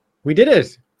We did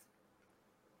it.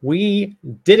 We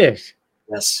did it.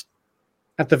 Yes.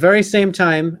 At the very same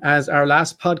time as our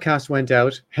last podcast went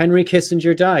out, Henry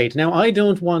Kissinger died. Now, I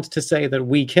don't want to say that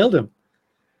we killed him,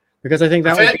 because I think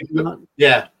that would be not...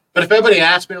 Yeah. But if anybody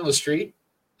asked me on the street,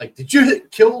 like, did you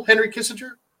kill Henry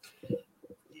Kissinger?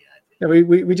 Yeah,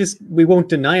 we won't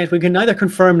deny it. We can neither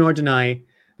confirm nor deny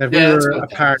that we were a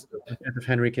part of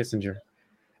Henry Kissinger.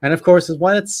 And of course,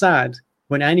 while it's sad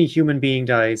when any human being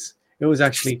dies, it was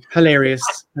actually hilarious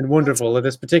and wonderful that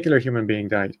this particular human being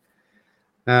died.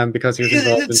 Because he was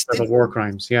involved in several war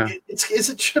crimes. Yeah.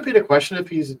 It should be the question if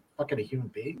he's fucking a human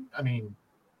being. I mean,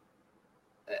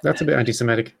 that's a bit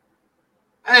anti-Semitic.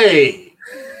 Hey.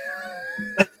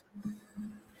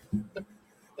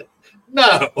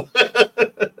 No.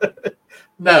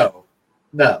 No.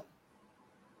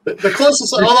 The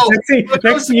closest,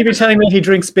 next thing you'd be telling me he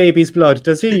drinks baby's blood,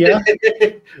 does he? Yeah.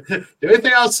 The only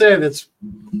thing I'll say that's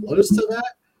close to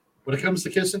that, when it comes to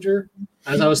Kissinger,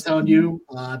 as I was telling you,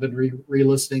 I've been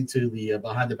re-listening to the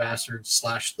Behind the Bastards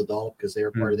 / The Doll, because they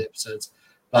were part of the episodes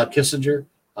about Kissinger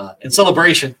in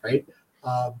celebration, right?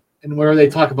 And where they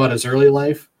talk about his early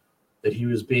life, that he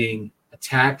was being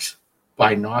attacked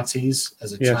by Nazis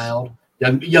as a child,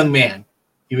 young man.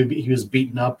 He was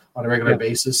beaten up on a regular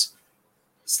basis.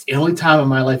 It's the only time in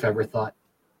my life I ever thought,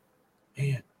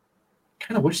 man, I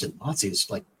kind of wish the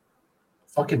Nazis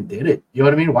fucking did it. You know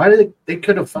what I mean? Why did they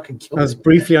could have fucking killed I was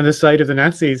briefly on the side of the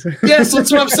Nazis. Yes,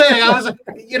 that's what I'm saying.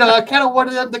 I kind of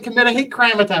wanted them to commit a hate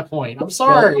crime at that point. I'm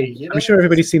sorry. Yeah. I'm sure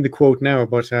everybody's seen the quote now,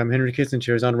 but Henry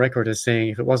Kissinger is on record as saying,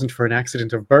 if it wasn't for an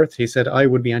accident of birth, he said, I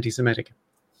would be anti-Semitic.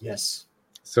 Yes.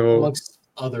 So, amongst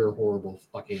other horrible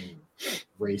fucking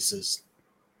racist,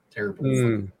 terrible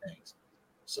fucking things.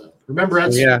 So remember,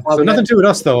 that's so nothing to do with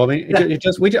us, though. I mean,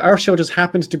 our show just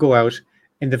happened to go out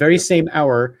in the very same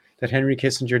hour that Henry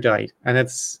Kissinger died, and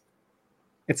it's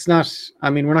not. I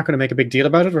mean, we're not going to make a big deal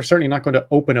about it. We're certainly not going to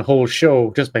open a whole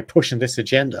show just by pushing this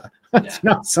agenda. That's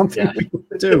not something we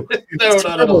would do. No,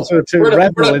 not at all. To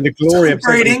revel in the glory of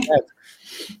celebrating.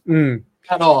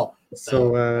 At all.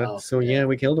 So yeah,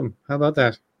 we killed him. How about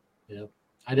that? Yeah,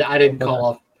 I didn't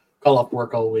call off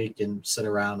work all week and sit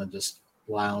around and just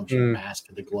lounge and bask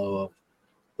in the glow of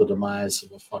the demise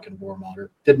of a fucking warmonger.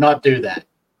 Did not do that.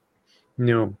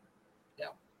 No. Yeah.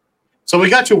 So we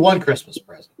got you one Christmas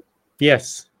present.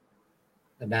 Yes.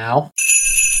 And now.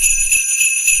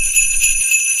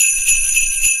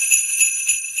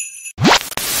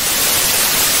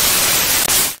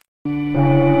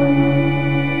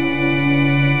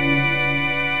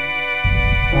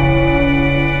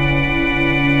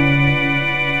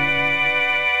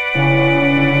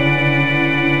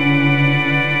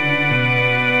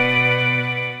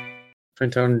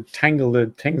 Trying to untangle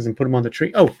the things and put them on the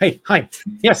tree. Oh, hey, hi.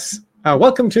 Yes.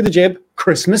 Welcome to the JIB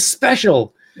Christmas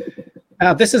special.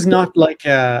 This is not like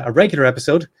a regular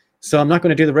episode, so I'm not going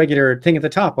to do the regular thing at the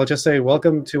top. I'll just say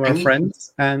welcome to our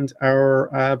friends and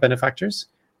our benefactors.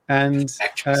 And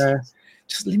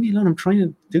just leave me alone. I'm trying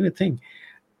to do a thing.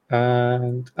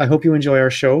 And I hope you enjoy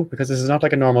our show, because this is not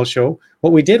like a normal show.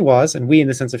 What we did was, and we in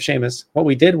the sense of Seamus, what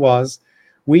we did was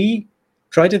we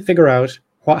tried to figure out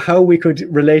how we could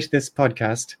relate this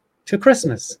podcast to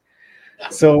Christmas.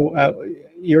 So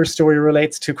your story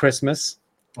relates to Christmas,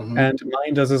 and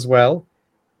mine does as well.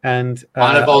 And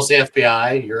mine involves the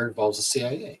FBI, yours involves the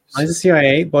CIA. Mine's the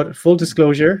CIA, but full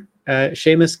disclosure,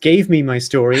 Seamus gave me my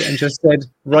story and just said,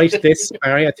 write this,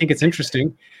 Barry, I think it's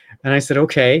interesting. And I said,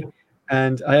 okay.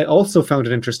 And I also found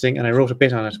it interesting, and I wrote a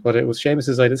bit on it, but it was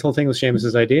Seamus's idea. This whole thing was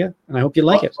Seamus's idea, and I hope you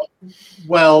like it.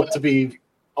 Well, to be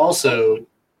also...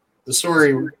 The story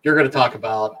you're going to talk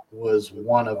about was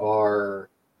one of our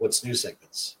What's New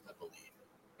segments, I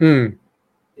believe.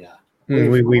 Yeah.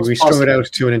 We strung it out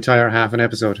to an entire half an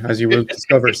episode, as you will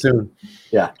discover soon.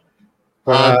 Yeah.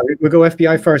 We'll go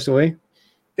FBI first, will we?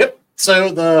 Yep.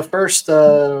 So the first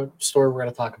story we're going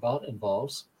to talk about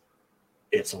involves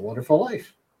It's a Wonderful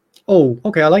Life. Oh,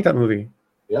 okay. I like that movie.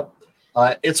 Yep.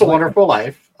 It's a Wonderful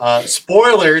Life.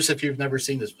 Spoilers if you've never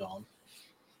seen this film.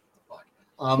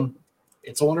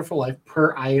 It's a Wonderful Life,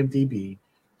 per IMDb.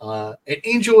 An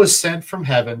angel is sent from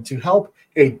heaven to help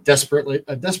a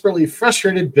desperately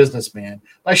frustrated businessman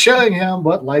by showing him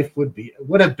what life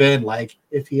would have been like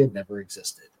if he had never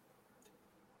existed.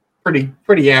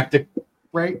 Pretty active,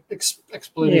 right?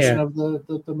 Explanation of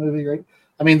the movie, right?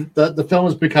 I mean, the film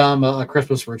has become a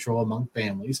Christmas ritual among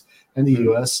families in the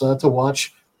U.S. To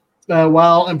watch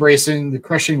while embracing the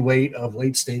crushing weight of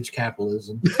late-stage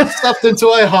capitalism, stuffed into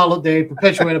a holiday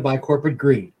perpetuated by corporate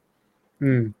greed.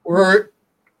 Or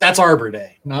that's Arbor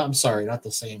Day. No, I'm sorry, not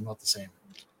the same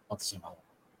holiday.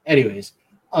 Anyways,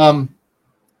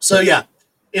 so yeah,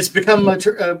 it's become a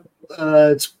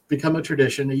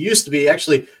tradition. It used to be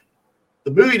actually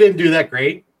the movie didn't do that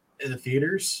great in the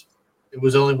theaters. It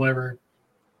was only whenever it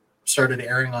started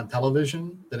airing on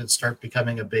television that it started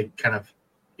becoming a big kind of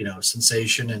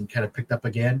sensation and kind of picked up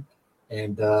again,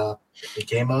 and it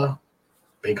became a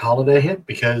big holiday hit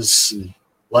because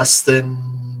less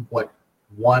than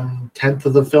 1/10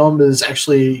 of the film is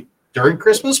actually during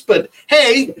Christmas. But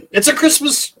hey, it's a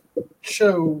Christmas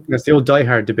show. That's the old Die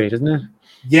Hard debate, isn't it?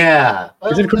 Yeah.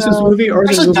 Is it a Christmas movie or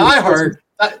is it a movie Die Hard?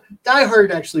 Die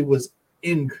Hard actually was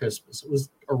in Christmas. It was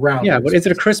around. Yeah, Christmas. but is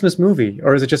it a Christmas movie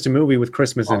or is it just a movie with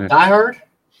Christmas in it? Die Hard?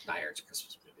 Die Hard's a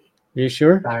Christmas movie. Are you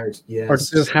sure? Die Hard's, yes. Or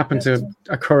does it just happen to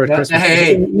occur at Christmas?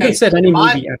 Hey, said any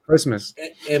movie at Christmas.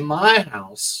 In my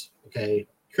house, okay,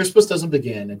 Christmas doesn't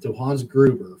begin until Hans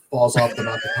Gruber falls off the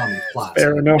Notre Dame Plaza.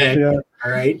 Fair enough, okay? yeah.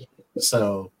 All right?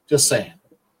 So, just saying.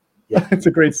 Yeah. It's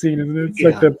a great scene, isn't it?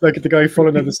 It's like the guy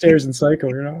falling down the stairs in Psycho.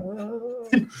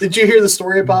 Did you hear the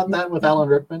story about that with Alan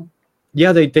Rickman?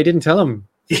 Yeah, they didn't tell him.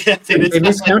 Yeah, they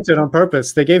miscounted on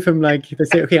purpose. They gave him they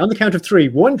say, okay, on the count of 3,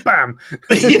 1, bam.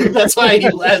 That's why he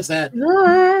laughs at.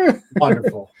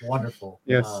 Wonderful.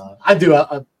 Yes, I do.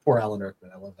 Poor Alan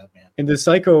Rickman. I love that man. In the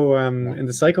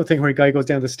Psycho thing where a guy goes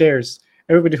down the stairs,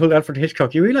 everybody told Alfred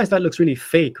Hitchcock, "You realize that looks really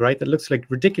fake, right? That looks like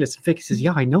ridiculous and fake." He says,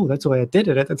 "Yeah, I know. That's why I did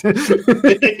it."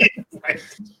 Right.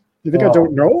 You think I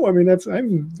don't know? I mean,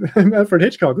 I'm Alfred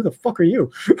Hitchcock. Who the fuck are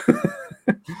you?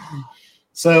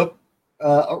 So,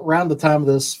 around the time of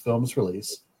this film's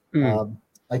release,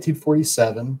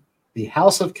 1947, the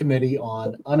House of Committee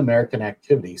on Un-American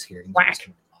Activities hearings.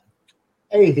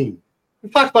 Hey, we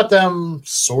talked about them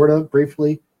sort of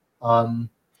briefly. And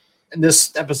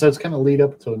this episode's kind of lead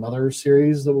up to another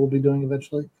series that we'll be doing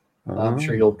eventually. I'm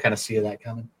sure you'll kind of see that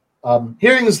coming.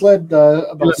 Hearings led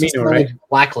about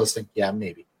blacklisting,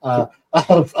 maybe, of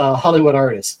Hollywood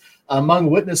artists. Among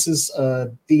witnesses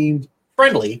deemed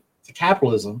friendly to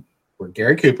capitalism were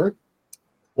Gary Cooper,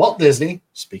 Walt Disney,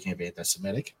 speaking of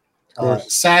anti-Semitic,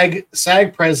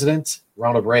 SAG president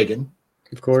Ronald Reagan,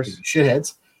 of course,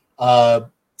 shitheads.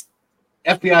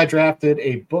 FBI drafted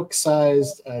a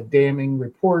book-sized damning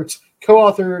report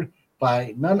co-authored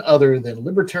by none other than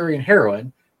libertarian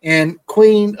heroine and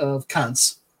queen of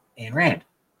cunts, Ayn Rand.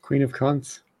 Queen of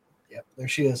cunts. Yep, there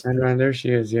she is. Ayn Rand, there she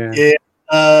is, yeah.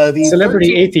 The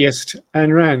celebrity atheist,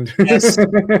 Ayn Rand. Yes.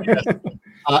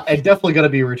 And definitely going to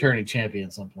be a returning champion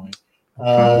at some point.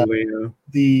 Probably, yeah.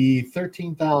 The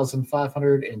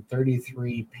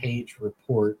 13,533 page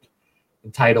report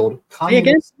entitled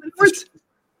Communist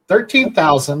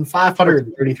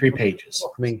 13,533 pages.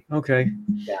 Me. Okay.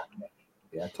 Yeah.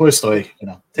 Tolstoy,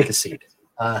 take a seat.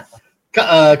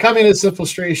 Communist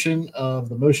infiltration of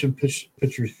the motion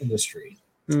picture industry,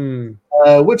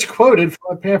 which quoted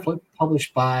from a pamphlet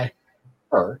published by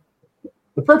her.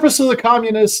 The purpose of the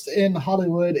communists in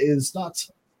Hollywood is not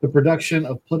the production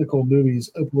of political movies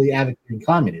openly advocating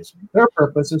communism. Their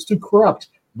purpose is to corrupt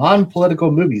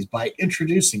non-political movies by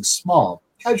introducing small,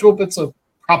 casual bits of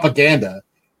propaganda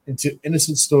into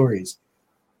innocent stories.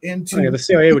 The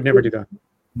CIA would never do that.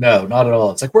 No, not at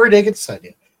all. It's like, where did they get this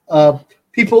idea?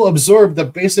 People absorb the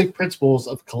basic principles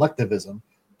of collectivism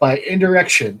by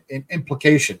indirection and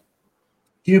implication.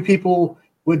 Few people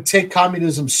would take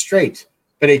communism straight,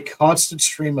 but a constant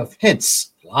stream of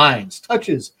hints, lines,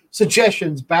 touches,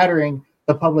 suggestions battering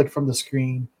the public from the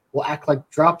screen will act like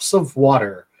drops of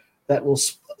water that will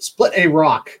split a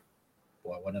rock.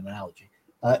 Boy, what an analogy.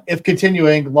 If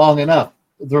continuing long enough,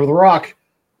 the rock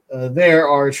there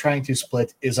are trying to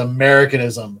split is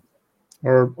Americanism.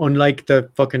 Or unlike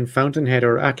the fucking Fountainhead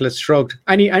or Atlas Shrugged.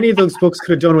 Any of those books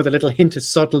could have done with a little hint of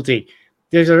subtlety.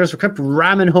 They just kept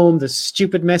ramming home the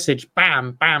stupid message.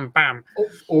 Bam, bam, bam.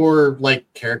 Or like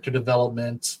character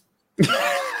development.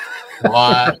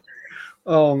 What?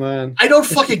 Oh, man. I don't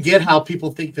fucking get how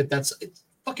people think it's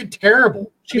fucking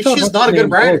terrible. She's not a good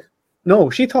writer.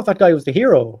 No, she thought that guy was the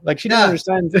hero. Like, she didn't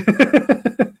understand.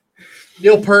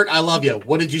 Neil Peart, I love you.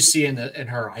 What did you see in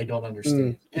her? I don't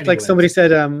understand. It's like somebody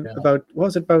said about, what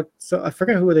was it about? So I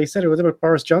forget who they said. It was about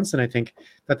Boris Johnson, I think,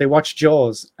 that they watched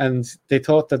Jaws and they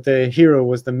thought that the hero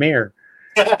was the mayor.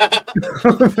 You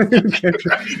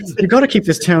got to keep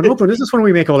this town open. This is when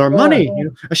we make all our money.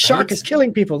 A shark is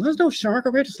killing people. There's no shark.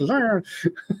 Okay, just learn.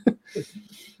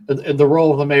 And the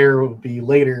role of the mayor would be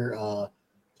later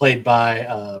played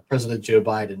by President Joe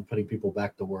Biden, putting people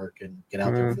back to work and get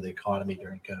out there for the economy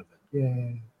during COVID.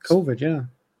 Yeah. COVID, yeah.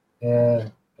 Yeah.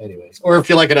 Anyways. Or if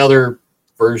you like another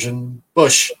version,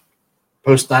 Bush,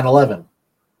 post 9/11.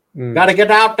 Got to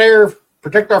get out there,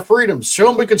 protect our freedoms, show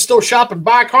them we can still shop and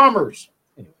buy commerce.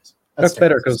 Anyways. That's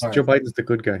better because Joe Biden's the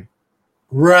good guy.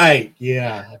 Right.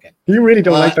 Yeah. Okay. You really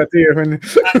don't like that, do you? When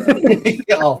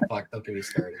Oh fuck! Don't get me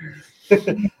started.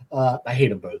 I hate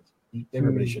them both.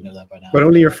 Everybody should know that by now. But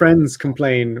only your friends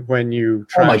complain when you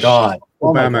trash Oh my god,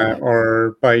 Obama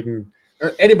or Biden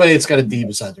or anybody that's got a D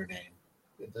beside their name.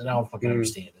 I don't fucking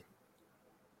understand it.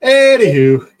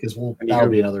 Anywho, because that'll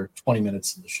be another 20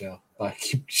 minutes in the show. But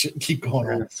keep going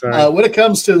on. When it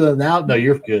comes to the now, no,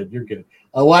 you're good. You're good.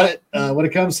 When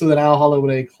it comes to the now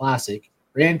holiday classic,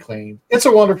 Rand claimed "It's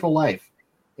a Wonderful Life"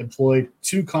 employed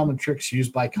two common tricks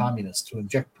used by communists to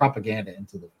inject propaganda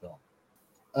into the film.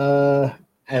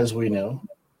 As we know,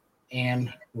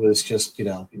 Anne was just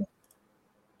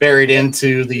buried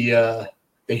into the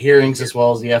hearings as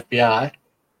well as the FBI.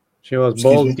 She was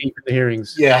balls deep in the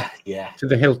hearings. Yeah. To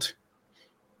the hilt.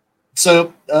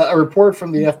 So a report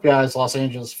from the FBI's Los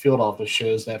Angeles field office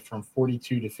shows that from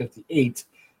 42 to 58,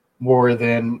 more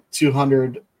than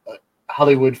 200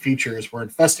 Hollywood features were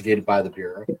investigated by the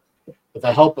Bureau. With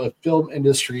the help of film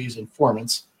industry's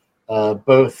informants,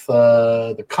 both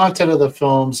the content of the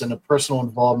films and the personal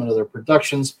involvement of their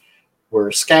productions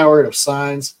were scoured of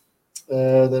signs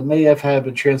that may have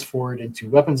been transformed into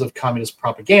weapons of communist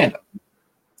propaganda.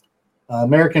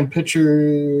 American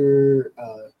picture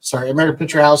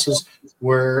houses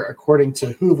were, according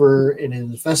to Hoover and his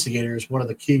investigators, one of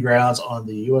the key grounds on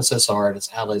the USSR and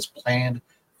its allies' planned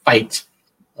fight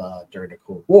during the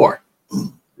Cold War.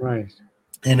 Right.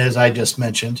 And as I just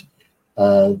mentioned,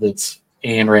 that's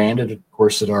Ayn Rand, and of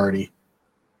course, had already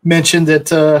mentioned that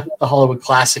the Hollywood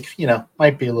classic,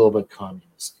 might be a little bit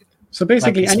communist. So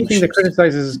basically, anything that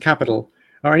criticizes capital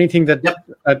or anything that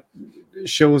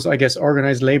shows, I guess,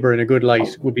 organized labor in a good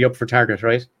light would be up for target,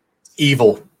 right?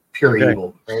 Evil, pure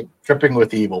evil, right? Dripping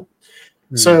with evil.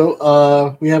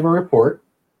 So we have a report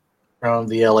from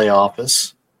the LA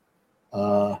office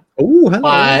by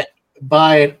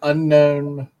an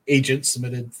unknown agent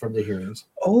submitted from the hearings.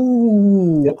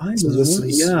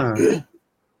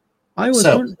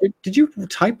 Did you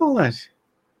type all that?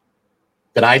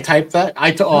 Did I type that?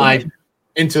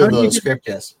 Into the script,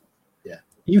 yes. Yeah.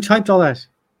 You typed all that?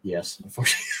 Yes,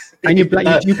 unfortunately. And he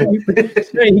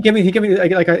gave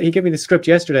me the script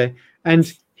yesterday,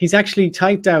 and he's actually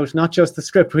typed out not just the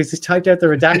script, but he's typed out the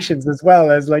redactions as well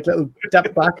as like little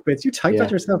back bits. You typed that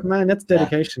yourself, man. That's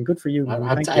dedication. Good for you.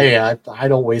 I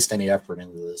don't waste any effort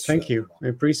into this. Thank you. I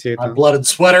appreciate that. My blood and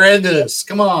sweat are into this.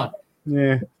 Come on.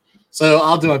 Yeah. So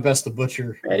I'll do my best to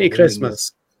butcher. Merry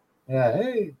Christmas. Yeah.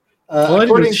 Hey. I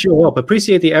didn't show up.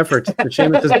 Appreciate the effort that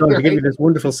Seamus has done to give me this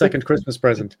wonderful second Christmas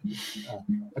present.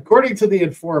 According to the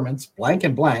informants, blank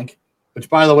and blank, which,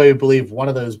 by the way, we believe one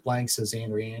of those blanks is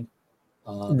Ayn Rand.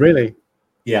 Really?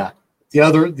 Yeah. The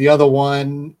other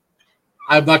one,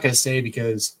 I'm not going to say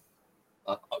because,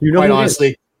 quite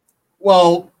honestly,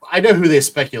 well, I know who they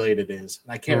speculate it is.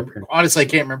 And I can't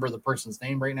remember the person's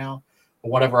name right now.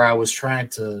 But whenever I was trying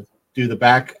to do the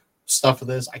back stuff of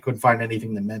this, I couldn't find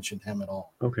anything that mentioned him at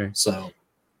all. Okay. So,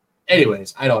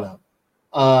 anyways, I don't know.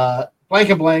 Blank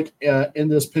and blank in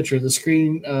this picture, the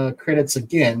screen credits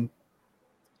again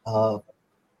fail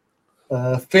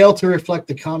to reflect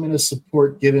the communist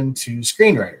support given to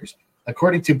screenwriters.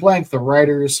 According to blank, the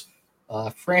writers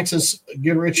Francis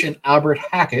Goodrich and Albert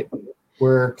Hackett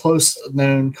were close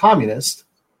known communists,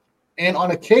 and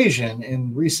on occasion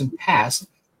in recent past,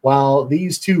 while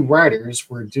these two writers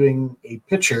were doing a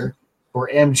picture for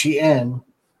MGM,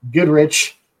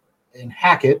 Goodrich and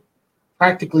Hackett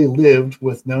practically lived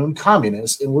with known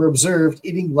communists and were observed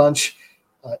eating lunch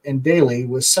and daily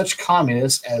with such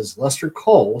communists as Lester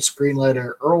Cole,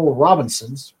 screenwriter Earl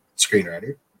Robinson's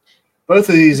screenwriter. Both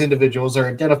of these individuals are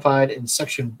identified in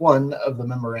Section 1 of the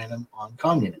Memorandum on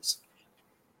Communists.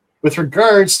 With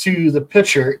regards to the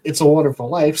picture, It's a Wonderful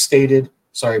Life,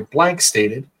 blank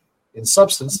stated, in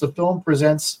substance, the film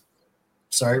represents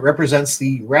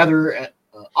the rather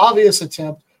obvious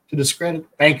attempt to discredit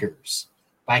bankers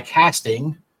by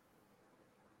casting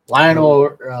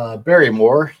Lionel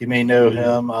Barrymore. You may know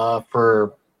him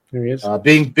for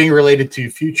being related to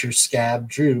future scab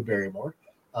Drew Barrymore.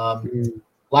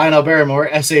 Lionel Barrymore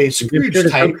as a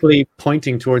Scrooge type.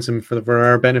 Pointing towards him for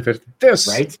our benefit. There's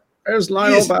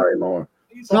Lionel Barrymore.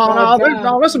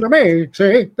 No, listen to me.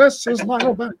 See, this is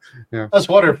Lionel Barrymore. Yeah. I was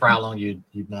wondering for how long you'd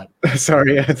not.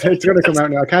 Sorry, it's going to come out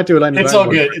now. I can't do it. It's all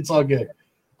good. It's all good.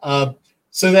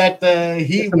 So that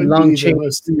he would long be the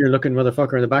most senior-looking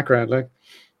motherfucker in the background, like.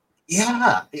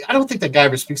 Yeah, I don't think that guy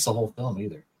ever speaks the whole film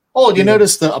either. Oh, you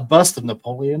notice a bust of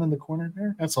Napoleon in the corner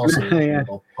there? That's also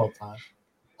the whole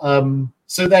time.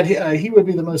 So that he would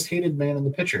be the most hated man in the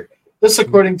picture. This,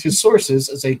 according to sources,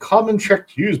 is a common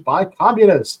trick used by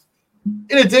communists.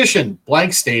 In addition,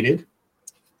 blank stated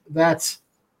that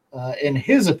in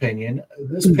his opinion,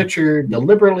 this picture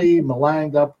deliberately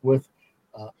maligned up with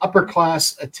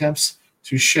upper-class attempts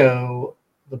to show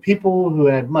the people who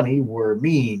had money were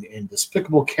mean and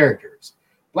despicable characters.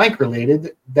 Blank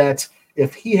related that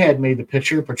if he had made the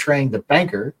picture portraying the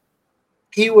banker,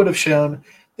 he would have shown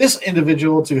this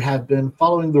individual to have been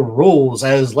following the rules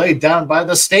as laid down by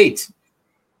the state.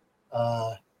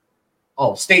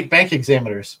 State bank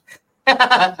examiners.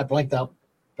 I blanked out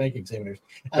bank examiners.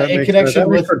 In connection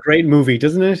with a great movie,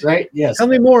 doesn't it? Right? Yes. Tell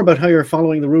me more about how you're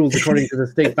following the rules according to the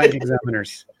state bank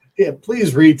examiners. Yeah,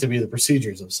 please read to me the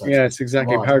procedures of such. Yes,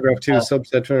 exactly. Paragraph 2,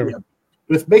 subset 2. Yeah.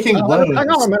 With making loans. Hang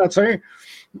on a minute, sorry.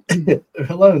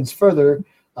 Loans further,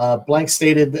 Blank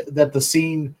stated that the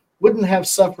scene wouldn't have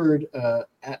suffered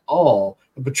at all,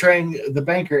 portraying the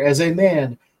banker as a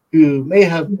man who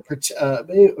who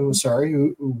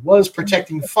was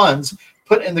protecting funds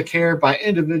put in the care by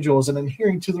individuals and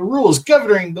adhering to the rules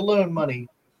governing the loan money,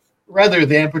 rather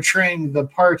than portraying the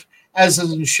part as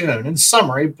is shown. In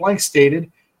summary, Blank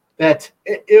stated that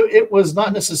it was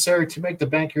not necessary to make the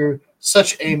banker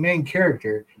such a main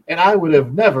character, and I would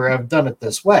have never have done it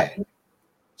this way.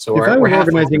 So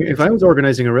if I was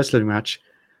organizing a wrestling match,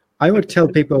 I would tell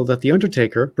people that the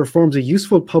Undertaker performs a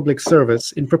useful public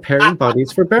service in preparing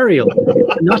bodies for burial,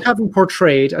 and not having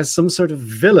portrayed as some sort of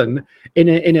villain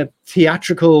in a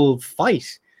theatrical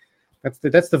fight. That's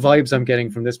the vibes I'm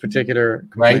getting from this particular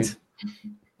complaint. Right.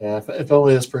 Yeah, if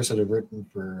only this person had written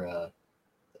for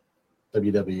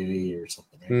WWE or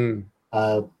something.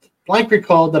 Right? Blank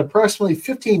recalled that approximately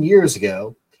 15 years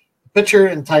ago, a picture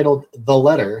entitled "The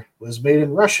Letter" was made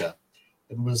in Russia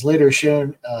and was later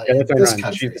shown in this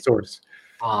country. She's the source.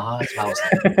 That's what I was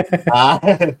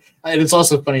saying. And it's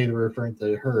also funny to referring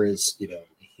to her as,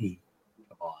 he.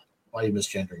 Come on. Why are you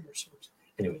misgendering your source?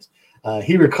 Anyways,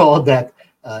 he recalled that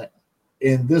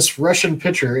in this Russian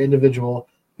picture, individual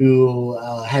who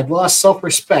had lost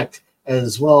self-respect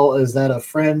as well as that of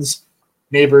friends,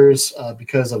 neighbors,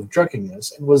 because of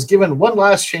drunkenness, and was given one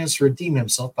last chance to redeem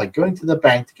himself by going to the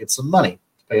bank to get some money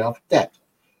to pay off debt.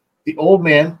 The old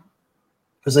man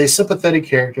was a sympathetic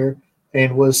character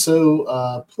and was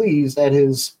so pleased at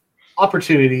his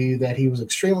opportunity that he was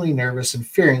extremely nervous and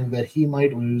fearing that he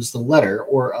might lose the letter,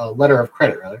 or a letter of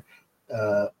credit, rather,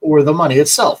 or the money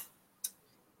itself.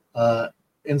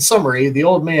 In summary, the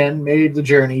old man made the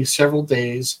journey several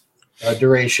days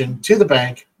duration to the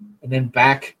bank and then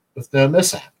back with no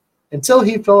mishap until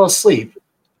he fell asleep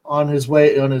on his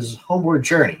homeward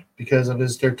journey. Because of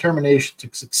his determination to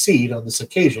succeed on this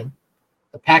occasion,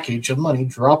 the package of money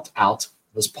dropped out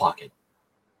of his pocket.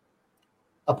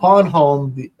 Upon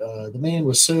home, the man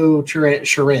was so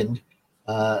chagrined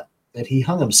that he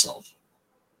hung himself.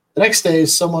 The next day,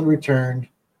 someone returned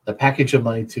the package of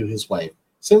money to his wife,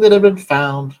 saying that it had been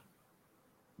found.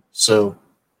 So,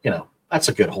 that's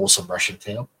a good, wholesome Russian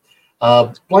tale.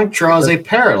 Blank draws a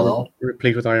parallel.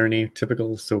 Replete with irony,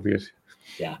 typical Soviet.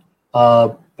 Yeah.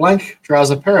 Blank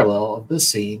draws a parallel of this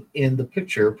scene in the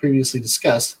picture previously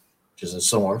discussed, which is a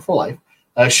Somewhere for Life,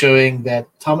 showing that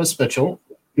Thomas Mitchell,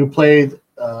 who played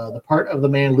the part of the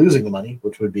man losing the money,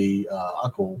 which would be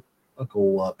Uncle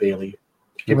Bailey.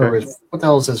 I can't remember what the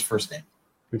hell is his first name?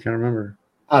 We can't remember.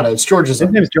 I don't know. It's George's.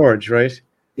 His name's George, right?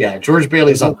 Yeah, George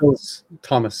Bailey's uncle.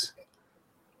 Thomas.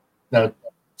 No,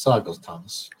 it's not Uncle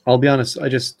Thomas. I'll be honest. I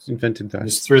just invented that.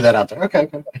 Just threw that out there. Okay.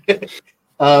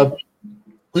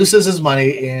 Loses his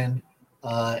money in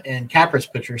Capra's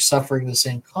picture, suffering the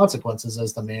same consequences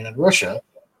as the man in Russia,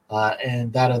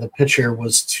 and that of the picture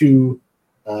was too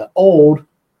old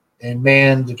and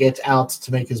man to get out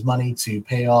to make his money to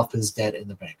pay off his debt in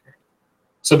the banker.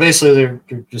 So basically, they're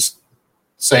just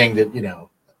saying that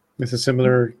it's a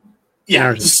similar. Yeah,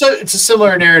 narrative. It's a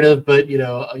similar narrative, but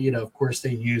of course, they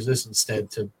use this instead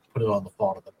to put it on the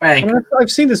fault of the bank.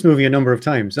 I've seen this movie a number of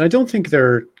times, and I don't think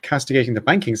they're castigating the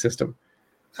banking system.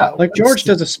 Like George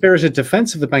does a spirited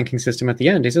defense of the banking system at the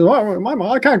end. He says,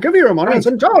 "Well, I can't give you your money. It's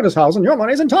in George's house, and your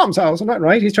money's in Tom's house." And that,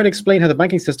 right? He's trying to explain how the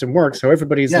banking system works, how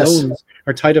everybody's loans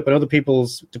are tied up in other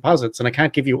people's deposits, and I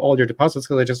can't give you all your deposits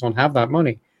because I just don't have that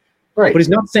money. Right. But he's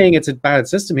not saying it's a bad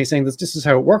system. He's saying this is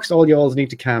how it works. All you all need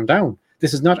to calm down.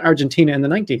 This is not Argentina in the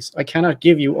 90s. I cannot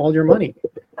give you all your money.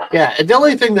 Yeah, and the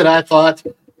only thing that I thought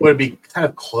would be kind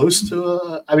of close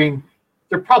to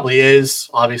there probably is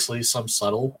obviously some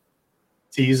subtle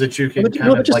tease that you can make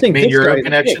your own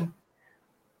connection.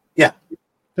 Yeah.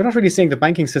 They're not really saying the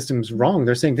banking system's wrong.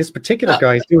 They're saying this particular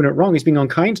guy is doing it wrong. He's being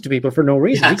unkind to people for no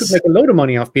reason. He could make a load of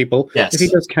money off people if he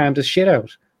just calmed his shit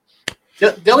out.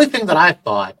 The only thing that I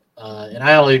thought, and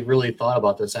I only really thought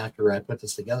about this after I put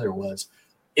this together, was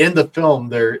in the film,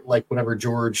 they're like whenever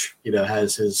George,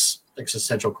 has his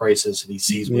existential crisis and he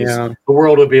sees what the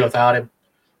world would be without him.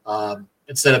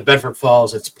 Instead of Bedford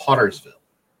Falls, it's Pottersville.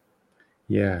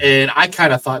 Yeah. And I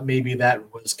kind of thought maybe that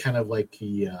was kind of like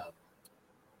the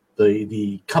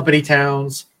company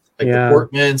towns, like the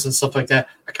Portmans and stuff like that.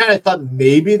 I kind of thought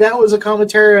maybe that was a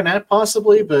commentary on that,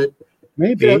 possibly, but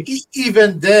maybe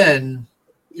even then,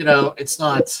 it's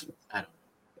not. I don't know.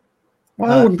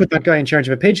 Well, I wouldn't put that guy in charge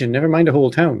of a pigeon. Never mind a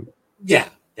whole town. Yeah.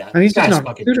 And he's just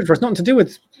not suited for it. It's nothing to do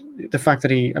with the fact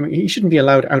that he shouldn't be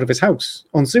allowed out of his house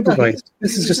unsupervised.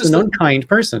 This is just an unkind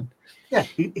person. Yeah,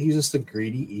 he's just a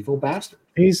greedy, evil bastard.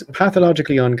 He's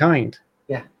pathologically unkind.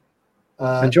 Yeah.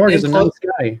 And George is a nice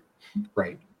guy.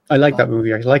 Right. I like that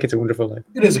movie. I like It's a Wonderful Life.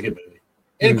 It is a good movie.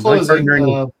 In closing,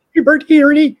 Bert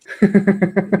Ernie.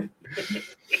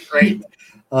 Right.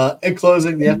 In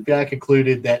closing, the FBI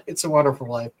concluded that It's a Wonderful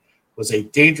Life was a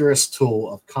dangerous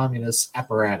tool of communist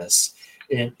apparatus,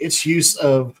 and its use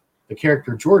of the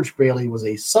character George Bailey was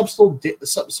a subtle,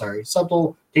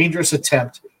 dangerous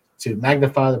attempt to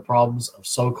magnify the problems of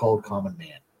so-called common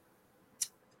man.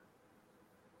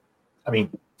 I mean,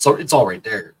 so it's all right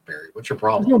there, Barry. What's your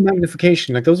problem? There's no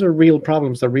magnification. Like, those are real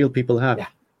problems that real people have. Yeah.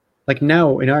 Like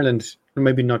now in Ireland, or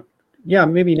maybe not. Yeah,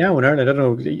 maybe now in Ireland. I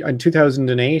don't know. In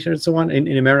 2008 or so on,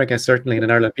 in America certainly, and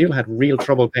in Ireland, people had real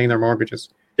trouble paying their mortgages.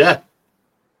 Yeah.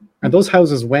 And those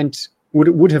houses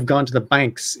would have gone to the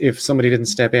banks if somebody didn't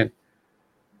step in.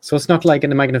 So it's not like a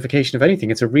magnification of anything.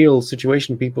 It's a real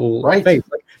situation people face.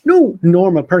 Like, no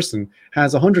normal person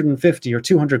has 150 or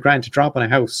 200 grand to drop on a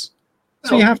house.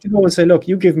 So you have to go and say, look,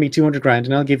 you give me 200 grand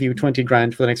and I'll give you 20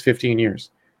 grand for the next 15 years.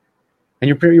 And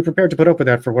you're prepared to put up with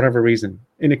that for whatever reason.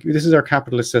 This is our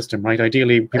capitalist system, right?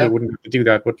 Ideally, people wouldn't have to do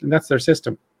that, but that's their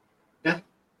system. Yeah.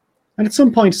 And at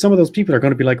some point, some of those people are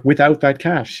going to be like, without that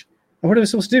cash. And what are they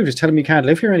supposed to do? Just tell them you can't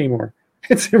live here anymore?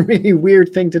 It's a really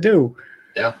weird thing to do.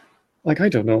 Yeah. Like, I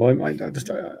don't know.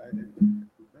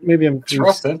 Maybe I'm too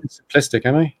simplistic,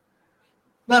 am I?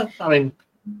 No, I mean,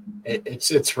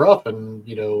 it's rough. And,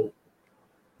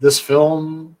 this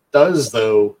film does,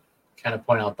 though, kind of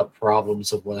point out the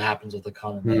problems of what happens with the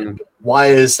common man. Why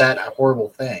is that a horrible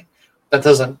thing? That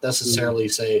doesn't necessarily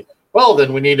say, well,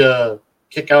 then we need to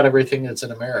kick out everything that's in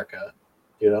America.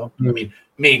 I mean,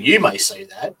 you might say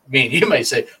that. You might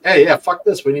say, hey, yeah, fuck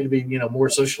this. We need to be, more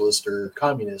socialist or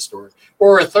communist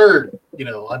or a third,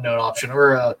 unknown option,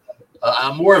 or a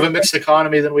more of a mixed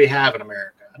economy than we have in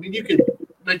America. I mean, you could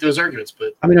make those arguments,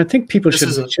 but I mean, I think people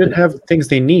should have things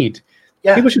they need.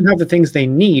 Yeah. People should have the things they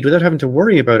need without having to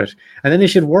worry about it. And then they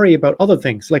should worry about other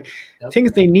things, like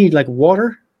things they need, like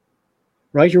water,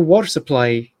 right? Your water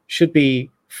supply should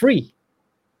be free,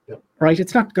 right?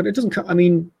 It's not good. It doesn't,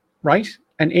 right?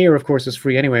 And air, of course, is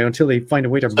free anyway until they find a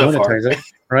way to monetize it,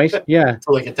 right? Yeah.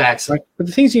 So like a tax. Right? But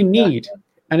the things you need,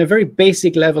 and a very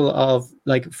basic level of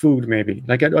like food, maybe,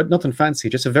 like nothing fancy,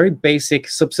 just a very basic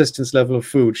subsistence level of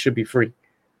food should be free.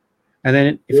 And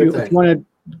then if you want to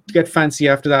get fancy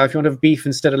after that, if you want to have beef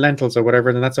instead of lentils or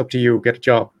whatever, then that's up to you. Get a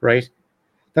job, right?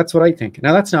 That's what I think.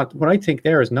 Now, that's not what I think.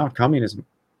 There is not communism.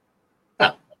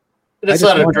 No, but it's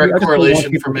not a direct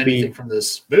correlation from anything from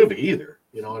this movie either.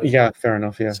 You know what I mean? Yeah, fair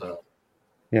enough. Yeah, so,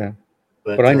 yeah.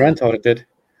 But Ayn Rand thought it did.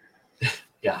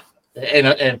 Yeah,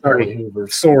 and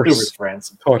Hoover's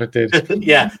friends thought it did.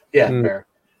 yeah, fair.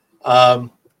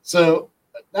 So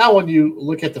now, when you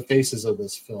look at the faces of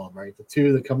this film, right, the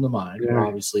two that come to mind are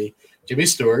obviously Jimmy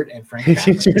Stewart and Frank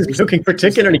Capra. He's looking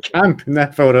particularly camp in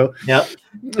that photo. Yep.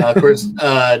 Of course,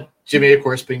 Jimmy, of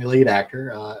course, being the lead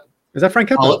actor. Is that Frank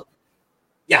Capra?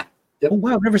 Yeah. Yep. Oh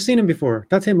wow, I've never seen him before.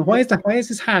 That's him. Why is that? Why is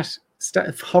his hat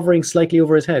hovering slightly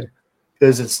over his head?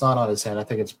 Because it's not on his head. I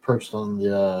think it's perched on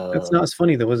the. That's not as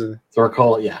funny though, is it? So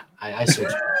recall, yeah, I see.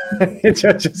 I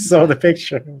just saw the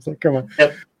picture. I was like, come on.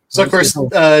 Yep. So of course,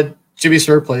 Jimmy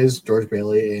Stewart plays George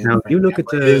Bailey. And now, if you look at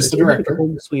the director.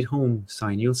 Home Sweet Home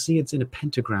sign, you'll see it's in a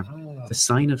pentagram, the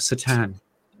sign of Satan.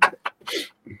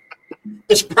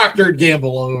 It's Procter & Gamble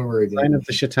all over again. Sign of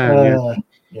the Satan.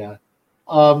 Yeah.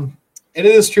 And it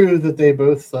is true that they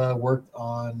both worked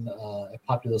on a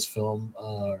populist film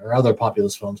or other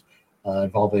populist films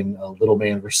involving Little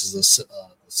Man versus the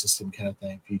System kind of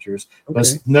thing features. Okay.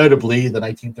 Most notably, the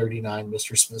 1939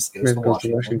 Mr. Smith Goes to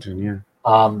Washington. Yeah.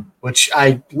 Which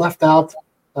I left out.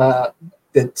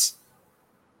 It's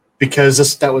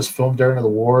because that was filmed during the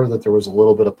war, that there was a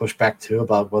little bit of pushback too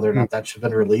about whether or not that should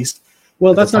have been released.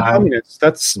 Well, that's not communist.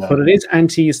 But it is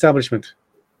anti-establishment.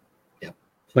 Yeah,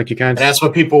 like you can't. And that's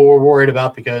what people were worried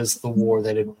about because the war.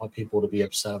 They didn't want people to be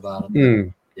upset about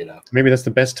it. Maybe that's the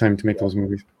best time to make those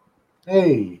movies.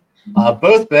 Hey,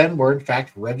 both men were in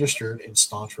fact registered and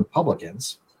staunch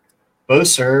Republicans, both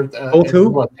served Both in who? the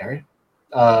military.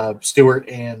 Stewart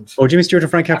and Oh, Jimmy Stewart and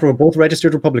Frank Capra were both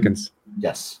registered Republicans.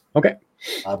 yes, Okay.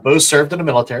 both served in the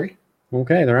military.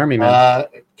 Okay, they're army men.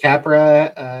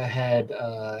 Capra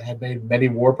had made many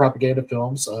war propaganda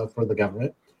films for the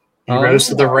government. He rose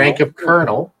to the rank of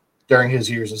colonel during his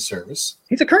years of service.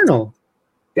 He's a colonel.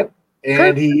 Yep, and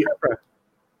Colonel Capra.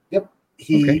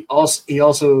 he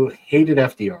also hated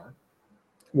FDR.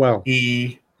 Well,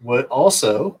 He would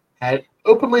also had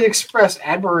openly expressed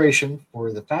admiration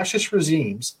for the fascist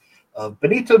regimes of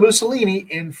Benito Mussolini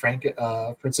and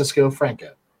Francisco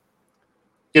Franco.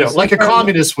 Like a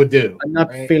communist would do. I'm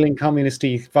not feeling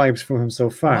communist-y vibes from him so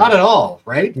far. Not at all,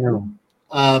 right? No.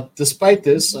 Despite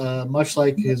this, much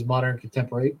like his modern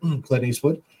contemporary, Clint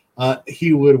Eastwood,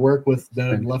 he would work with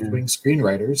known left-wing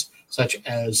screenwriters such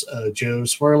as Joe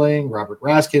Swerling, Robert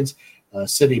Raskins,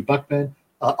 Sidney Buckman.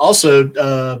 Also,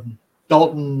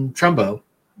 Dalton Trumbo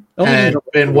had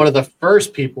been one of the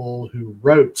first people who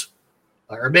wrote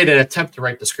or made an attempt to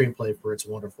write the screenplay for It's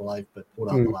a Wonderful Life, but pulled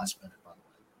out the last minute.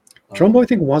 Trumbo, I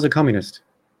think, was a communist.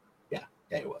 Yeah,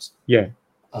 he was. Yeah.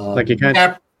 Like you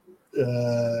can't.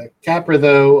 Capra,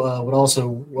 though, would also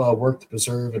work to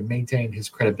preserve and maintain his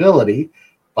credibility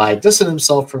by distancing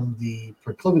himself from the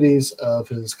proclivities of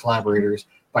his collaborators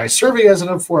by serving as an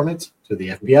informant to the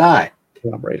FBI.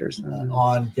 Collaborators.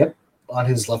 On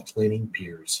his left-leaning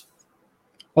peers.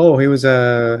 Oh, he was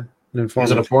an informant. He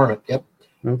was an informant. Yep.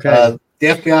 Okay. The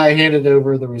FBI handed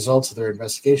over the results of their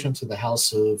investigation to the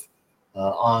House of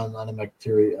on a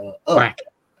material. Whack.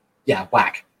 Yeah,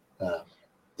 whack. The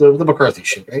McCarthy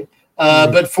shit, right?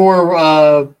 But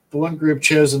for the one group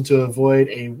chosen to avoid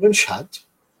a witch hunt,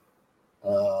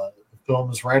 the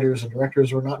film's writers and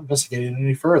directors were not investigated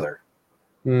any further.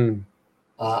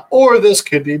 Or this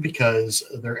could be because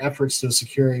their efforts to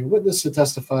secure a witness to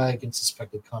testify against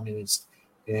suspected communists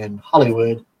in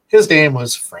Hollywood, his name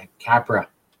was Frank Capra.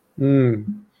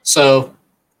 So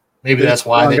maybe that's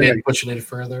why they didn't push it any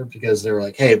further, because they were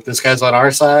like, hey, if this guy's on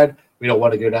our side, we don't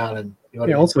want to go down and...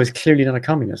 also, he's clearly not a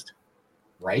communist.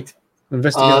 Right.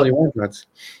 Investigate all you want, lads.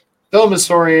 Film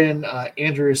historian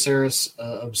Andrew Saris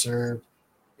observed,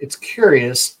 it's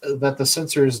curious that the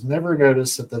censors never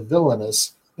noticed that the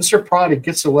villainous Mr. Proddy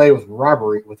gets away with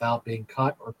robbery without being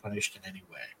caught or punished in any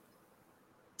way.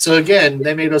 So again,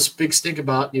 they made us big stink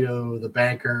about, the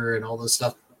banker and all this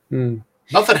stuff.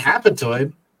 Nothing happened to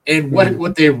him. And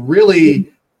what they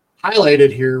really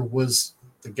highlighted here was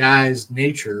the guy's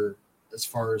nature, as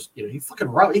far as, he fucking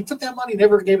robbed. He took that money,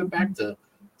 never gave it back to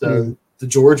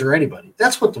George or anybody.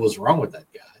 That's what was wrong with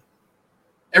that guy.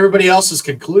 Everybody else's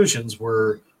conclusions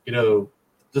were,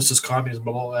 this is communism,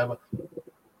 blah, blah, blah.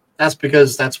 That's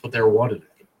because that's what they wanted.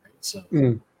 Right? So,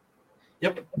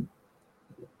 yep.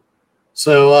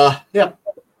 So,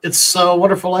 It's a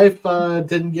Wonderful Life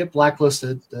didn't get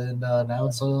blacklisted, and now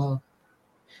it's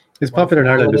popular in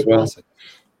Ireland as well. Classic.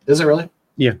 Is it really?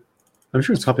 Yeah. I'm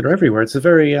sure it's popular everywhere. It's a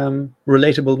very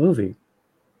relatable movie.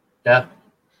 Yeah.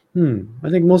 I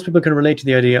think most people can relate to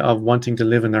the idea of wanting to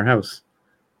live in their house.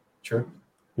 Sure.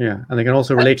 Yeah, and they can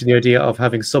also relate to the idea of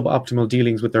having suboptimal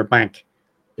dealings with their bank.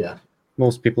 Yeah.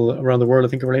 Most people around the world, I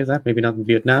think, can relate to that. Maybe not in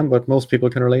Vietnam, but most people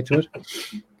can relate to it.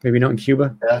 Maybe not in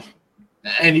Cuba. Yeah.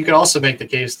 And you could also make the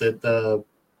case that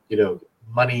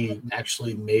money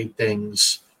actually made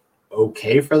things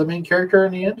okay for the main character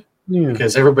in the end. Yeah.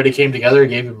 Because everybody came together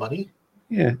and gave him money.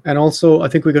 Yeah, and also I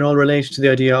think we can all relate to the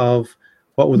idea of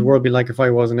what would the world be like if I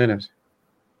wasn't in it?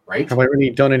 Right. Have I really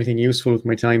done anything useful with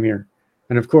my time here?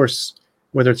 And of course,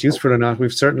 whether it's useful or not,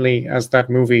 we've certainly, as that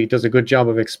movie does a good job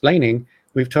of explaining,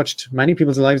 we've touched many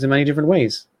people's lives in many different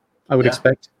ways, I would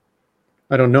expect.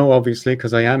 I don't know, obviously,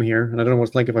 because I am here, and I don't know what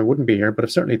it's like if I wouldn't be here, but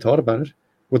I've certainly thought about it.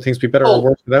 Would things be better or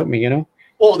worse without me,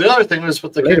 Well, the other thing was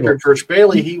with the character George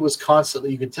Bailey, he was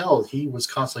constantly, you could tell, he was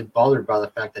constantly bothered by the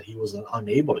fact that he was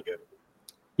unable to go.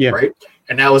 Yeah. Right?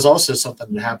 And that was also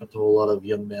something that happened to a lot of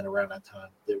young men around that time.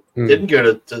 They didn't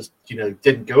go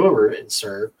didn't go over and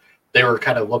serve. They were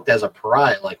kind of looked as a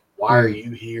pariah, like, why are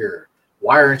you here?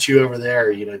 Why aren't you over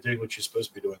there, doing what you're supposed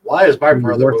to be doing? Why is my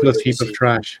brother worthless heap of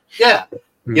trash? Yeah.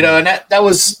 And that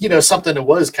was, something that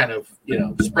was kind of,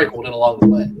 sprinkled in along the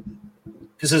way.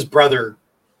 Because his brother...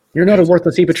 You're not a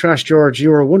worthless heap of trash, George.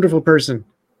 You're a wonderful person.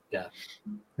 Yeah.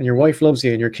 And your wife loves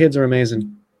you, and your kids are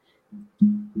amazing.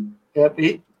 Yeah,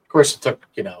 of course, it took,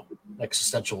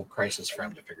 existential crisis for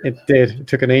him to figure it out. It did. It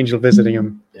took an angel visiting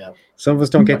him. Yeah. Some of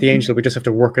us don't get the angel. We just have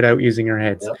to work it out using our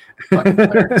heads.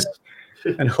 Yep.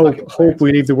 And hope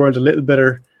we leave the world a little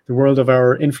better, the world of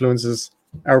our influences,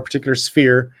 our particular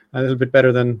sphere, a little bit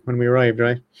better than when we arrived,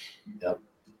 right? Yep.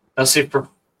 Now, see, for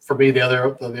me, the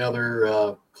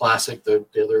other classic, the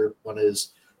other one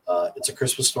is It's a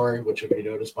Christmas Story, which if you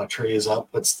notice, my tree is up.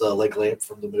 It's the leg lamp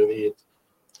from the movie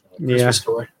Christmas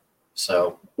Story.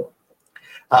 So,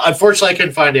 unfortunately, I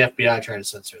couldn't find the FBI trying to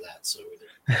censor that, so we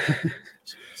didn't.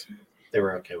 They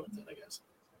were okay with it, I guess.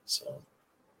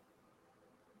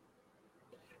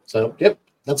 So yep,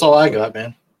 that's all I got,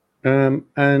 man.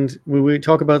 And we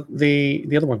talk about the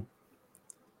other one.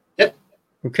 Yep.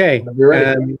 Okay.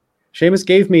 Seamus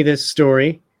gave me this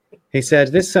story. He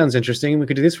said, "This sounds interesting. We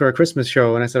could do this for a Christmas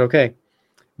show." And I said, "Okay."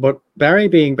 But Barry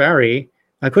being Barry,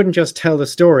 I couldn't just tell the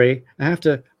story. I have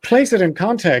to place it in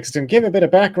context and give a bit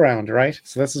of background, right?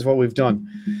 So this is what we've done.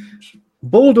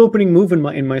 Bold opening move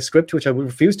in my script, which I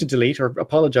refuse to delete or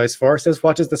apologize for, says,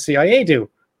 "What does the CIA do?"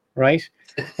 Right?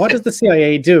 What does the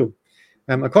CIA do?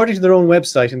 According to their own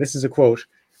website, and this is a quote,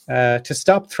 "To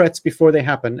stop threats before they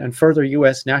happen and further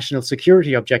U.S. national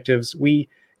security objectives, we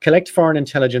collect foreign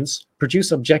intelligence,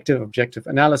 produce objective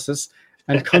analysis,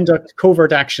 and conduct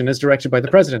covert action as directed by the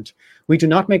president. We do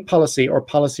not make policy or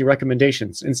policy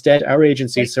recommendations. Instead, our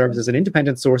agency serves as an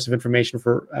independent source of information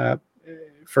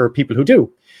for people who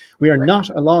do. We are not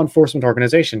a law enforcement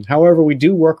organization. However, we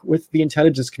do work with the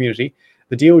intelligence community,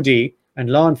 the DoD, and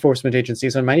law enforcement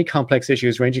agencies on many complex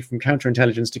issues ranging from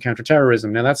counterintelligence to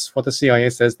counterterrorism." Now, that's what the CIA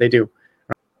says they do.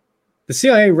 The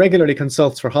CIA regularly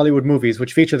consults for Hollywood movies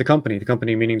which feature the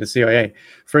company meaning the CIA.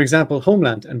 For example,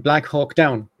 Homeland and Black Hawk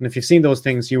Down. And if you've seen those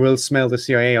things, you will smell the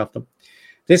CIA off them.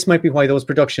 This might be why those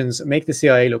productions make the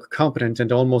CIA look competent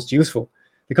and almost useful.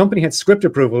 The company had script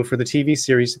approval for the TV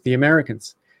series The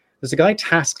Americans. There's a guy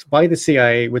tasked by the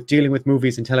CIA with dealing with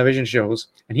movies and television shows,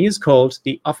 and he is called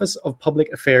the Office of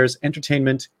Public Affairs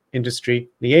Entertainment Industry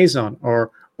Liaison, or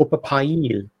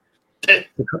OPAPAIL.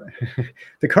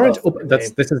 The current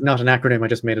this is not an acronym, I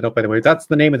just made it up, by the way. That's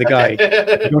the name of the guy.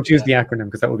 Don't use the acronym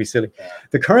because that would be silly.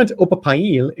 The current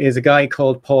OPAPAIL is a guy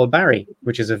called Paul Barry,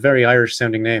 which is a very Irish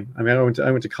sounding name. I mean,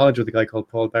 I went to college with a guy called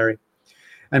Paul Barry.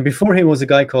 And before him was a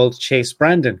guy called Chase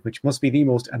Brandon, which must be the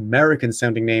most American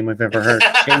sounding name I've ever heard.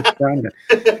 Chase Brandon.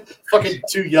 Fucking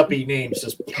two yuppie names.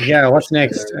 Just yeah, what's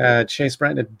next? Chase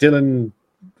Brandon, Dylan.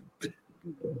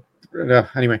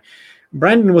 Anyway,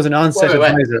 Brandon was an on-set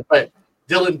advisor. Wait.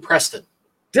 Dylan Preston.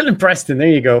 Dylan Preston, there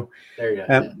you go. There you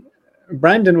go.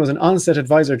 Brandon was an on-set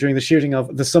advisor during the shooting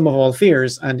of The Sum of All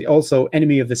Fears and also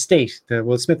Enemy of the State, the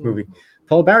Will Smith movie.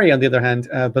 Paul Barry, on the other hand,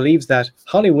 believes that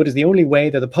Hollywood is the only way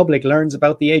that the public learns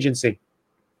about the agency.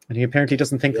 And he apparently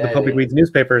doesn't think that the public reads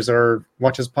newspapers or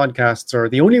watches podcasts, or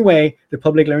the only way the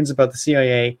public learns about the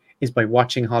CIA is by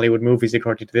watching Hollywood movies,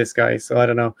 according to this guy. So I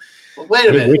don't know. Well, wait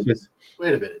a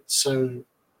minute. So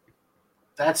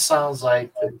that sounds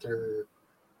like that they're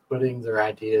putting their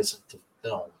ideas into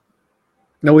film.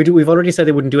 No, we've already said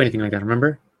they wouldn't do anything like that,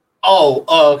 remember?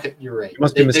 Oh, okay. You're right. You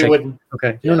must be mistaken.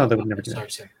 Okay. Yeah, no, they would never do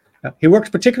that. He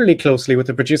worked particularly closely with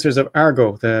the producers of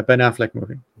Argo, the Ben Affleck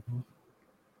movie. Mm-hmm.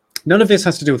 None of this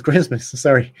has to do with Christmas.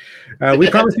 Sorry.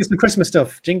 We promised you some Christmas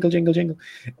stuff. Jingle, jingle, jingle.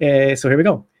 So here we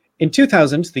go. In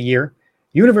 2000, the year,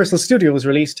 Universal Studios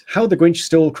released How the Grinch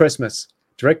Stole Christmas.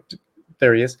 Directed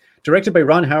by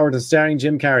Ron Howard and starring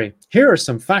Jim Carrey. Here are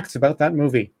some facts about that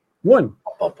movie. 1.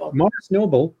 Morris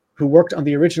Noble, who worked on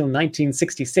the original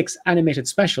 1966 animated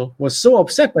special, was so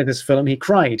upset by this film he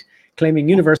cried, claiming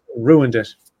Universal ruined it.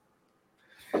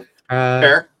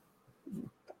 Fair.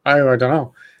 I don't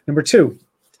know. Number 2.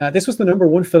 This was the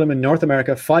 #1 film in North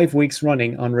America 5 weeks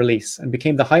running on release and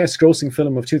became the highest grossing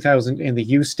film of 2000 in the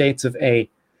U states of A.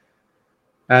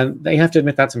 And they have to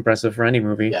admit that's impressive for any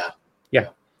movie. Yeah.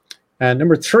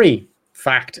 Number 3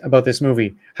 fact about this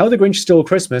movie. How the Grinch Stole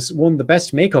Christmas won the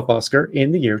Best Makeup Oscar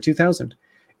in the year 2000.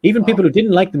 Even people who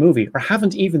didn't like the movie or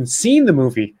haven't even seen the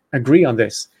movie agree on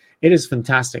this. It is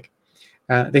fantastic.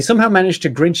 They somehow managed to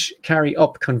Grinch Carrey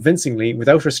up convincingly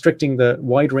without restricting the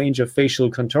wide range of facial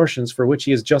contortions for which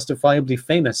he is justifiably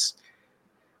famous.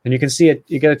 And you can see it,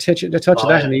 you get a touch of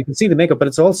that, and you can see the makeup, but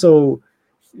it's also,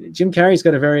 Jim Carrey's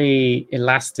got a very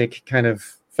elastic kind of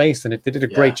face, and they did a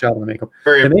great job on the makeup.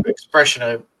 Very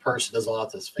expressional person does a lot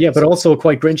of this face. Yeah, but also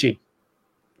quite Grinchy.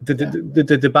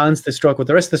 The balance they struck with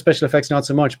the rest of the special effects, not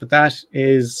so much, but that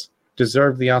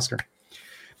deserved the Oscar.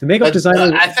 The makeup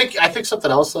designer. I think something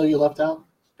else though you left out,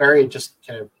 Barry. Just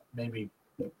kind of maybe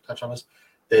touch on this.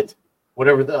 That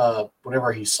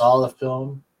whenever he saw the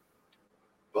film,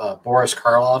 Boris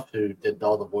Karloff, who did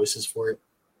all the voices for it,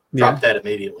 dropped that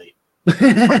immediately.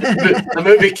 The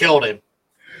movie killed him.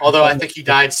 Although I think he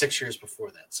died 6 years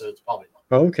before that, so it's probably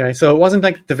not. Okay, so it wasn't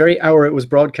like the very hour it was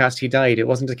broadcast he died. It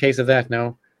wasn't a case of that,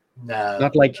 no. No,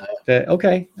 not like the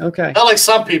okay. Not like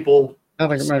some people. Not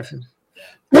like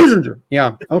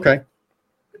yeah, okay.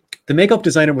 The makeup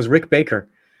designer was Rick Baker.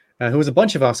 who has a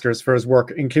bunch of Oscars for his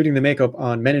work, including the makeup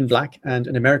on Men in Black and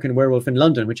An American Werewolf in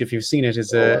London, which, if you've seen it,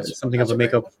 is something of a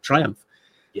makeup triumph.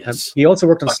 Yes. He also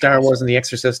worked on Star Wars and The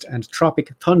Exorcist and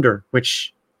Tropic Thunder,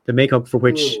 which the makeup for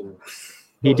which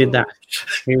he did that.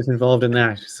 He was involved in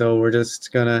that. So we're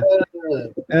just gonna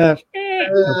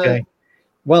okay.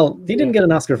 Well, he didn't get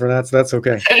an Oscar for that, so that's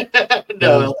okay.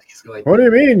 No, he's going. What do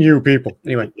you mean, you people?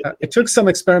 Anyway, it took some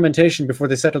experimentation before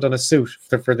they settled on a suit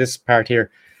for this part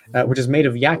here, which is made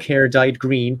of yak hair dyed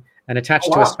green and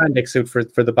attached to a spandex suit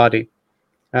for the body.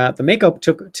 The makeup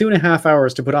took 2.5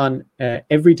 hours to put on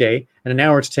every day and an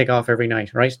hour to take off every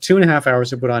night, right? 2.5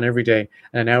 hours to put on every day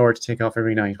and an hour to take off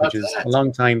every night, which is a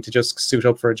long time to just suit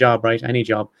up for a job, right? Any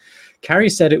job.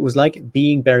 Carrie said it was like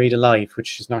being buried alive,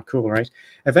 which is not cool, right?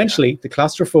 Eventually, the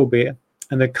claustrophobia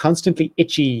and the constantly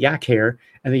itchy yak hair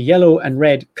and the yellow and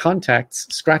red contacts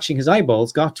scratching his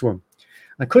eyeballs got to him.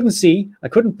 I couldn't see, I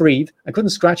couldn't breathe, I couldn't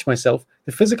scratch myself.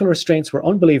 The physical restraints were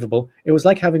unbelievable. It was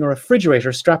like having a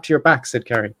refrigerator strapped to your back, said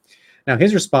Carrie. Now,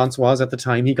 his response was, at the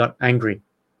time, he got angry,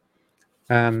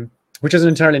 which is an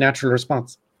entirely natural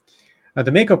response.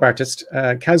 The makeup artist,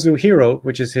 Kazuhiro,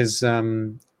 which is his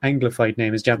Anglified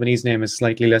name, his Japanese name is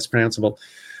slightly less pronounceable.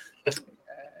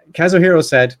 Kazuhiro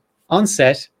said, on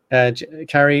set,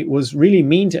 Carrie was really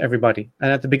mean to everybody.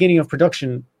 And at the beginning of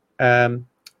production,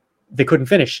 they couldn't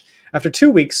finish. After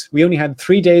 2 weeks, we only had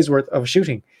 3 days worth of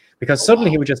shooting because suddenly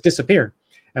he would just disappear.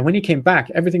 And when he came back,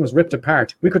 everything was ripped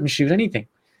apart. We couldn't shoot anything.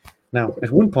 Now,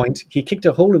 at one point, he kicked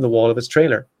a hole in the wall of his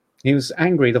trailer. He was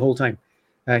angry the whole time.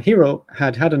 Hiro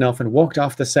had had enough and walked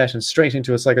off the set and straight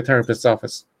into a psychotherapist's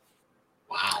office.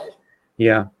 Wow.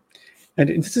 Yeah.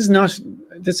 And this is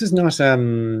not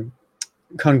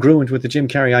congruent with the Jim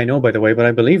Carrey I know, by the way, but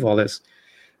I believe all this.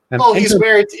 He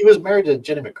was married to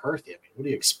Jenny McCarthy. I mean, what do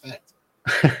you expect?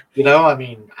 You know, I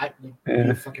mean, I'd be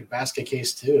a fucking basket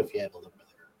case too if you had to live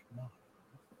with her. Come on.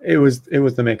 It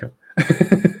was the makeup.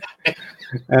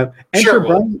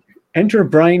 Enter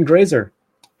Brian Grazer,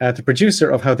 the producer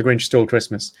of How the Grinch Stole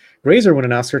Christmas. Grazer won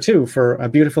an Oscar too for A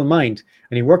Beautiful Mind,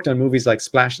 and he worked on movies like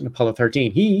Splash and Apollo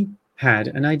 13. He had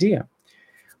an idea.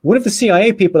 One of the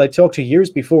CIA people I talked to years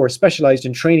before specialized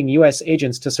in training US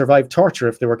agents to survive torture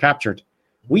if they were captured.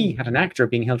 We had an actor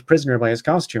being held prisoner by his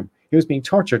costume. He was being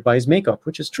tortured by his makeup,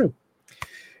 which is true.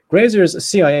 Grazer's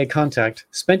CIA contact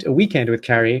spent a weekend with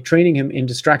Carrie, training him in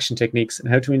distraction techniques and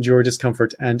how to endure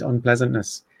discomfort and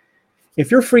unpleasantness. If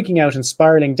you're freaking out and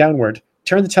spiraling downward,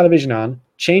 turn the television on,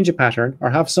 change a pattern, or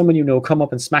have someone you know come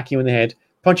up and smack you in the head,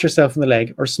 punch yourself in the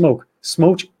leg, or smoke.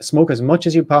 Smoke as much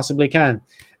as you possibly can,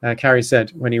 Carrie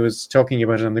said when he was talking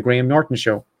about it on the Graham Norton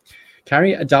show.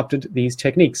 Carrie adopted these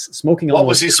techniques, smoking. What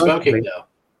was he smoking, though?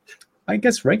 I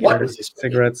guess regular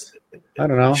cigarettes. I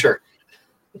don't know. Sure.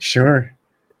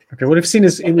 Okay. Well, we've seen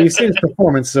his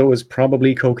performance, so it was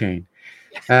probably cocaine.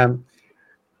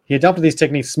 He adopted these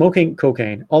techniques, smoking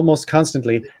cocaine almost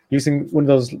constantly, using one of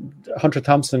those Hunter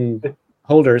Thompson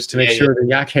holders to make sure the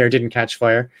yak hair didn't catch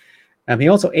fire. He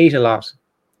also ate a lot,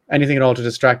 anything at all to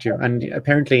distract you. And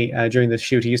apparently, during the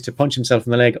shoot, he used to punch himself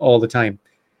in the leg all the time,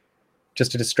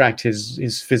 just to distract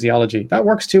his physiology. That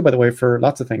works too, by the way, for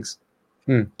lots of things.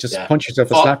 Punch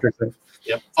yourself and slap yourself.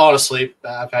 Yep. Honestly,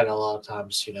 I've had a lot of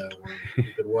times, you know, where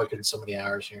you've been working so many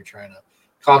hours and you're trying to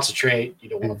concentrate. You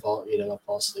don't want to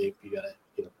fall asleep. You gotta,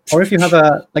 Or if you have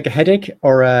a headache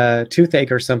or a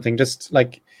toothache or something, just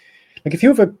like if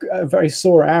you have a very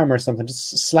sore arm or something,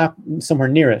 just slap somewhere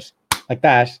near it like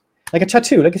that, like a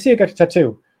tattoo. Like you see, you got a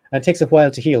tattoo, and it takes a while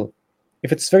to heal.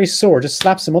 If it's very sore, just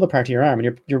slap some other part of your arm,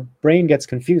 and your brain gets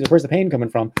confused. Where's the pain coming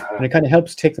from? And it kind of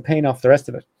helps take the pain off the rest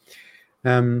of it.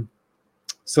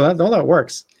 So all that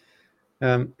works.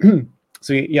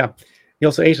 He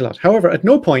also ate a lot. However, at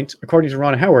no point, according to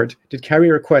Ron Howard, did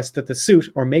Carrie request that the suit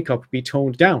or makeup be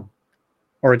toned down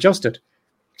or adjusted.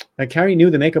 Carrie knew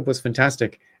the makeup was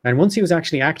fantastic, and once he was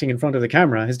actually acting in front of the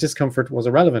camera, his discomfort was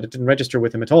irrelevant. It didn't register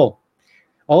with him at all.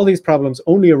 All these problems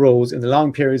only arose in the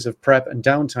long periods of prep and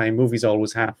downtime movies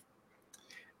always have.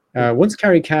 Once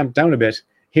Carrie calmed down a bit,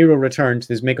 Hiro returned,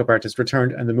 his makeup artist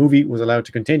returned, and the movie was allowed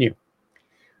to continue.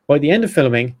 By the end of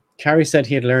filming, Carrie said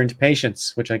he had learned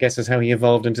patience, which I guess is how he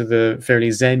evolved into the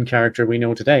fairly zen character we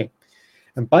know today.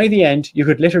 And by the end, you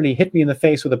could literally hit me in the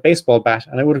face with a baseball bat,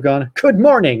 and I would have gone, "Good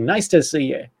morning, nice to see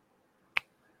you."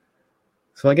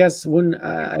 So I guess a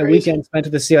weekend spent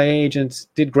with the CIA agent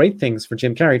did great things for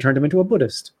Jim Carrey, turned him into a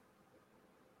Buddhist.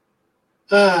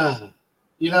 Kind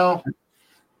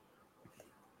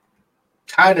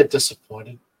of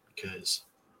disappointed because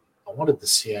I wanted the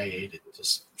CIA to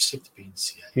just stick to being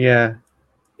CIA. Yeah.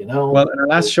 Well, in our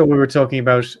last show, we were talking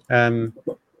about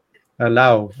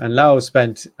Lau, and Lau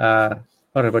spent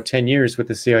about 10 years with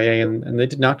the CIA, and they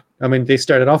did not. I mean, they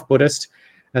started off Buddhist,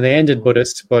 and they ended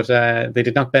Buddhist, but they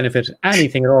did not benefit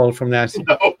anything at all from that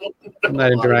Not at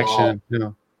all. interaction.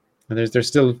 And they're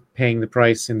still paying the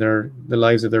price in the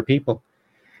lives of their people.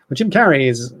 But Jim Carrey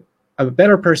is a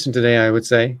better person today, I would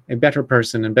say, a better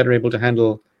person and better able to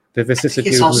handle the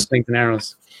vicissitudes and the slings and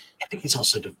arrows. I think he's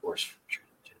also divorced from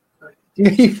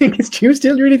Jenny. You think it's you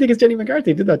still really think it's Jenny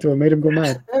McCarthy did that to him, made him go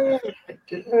mad? I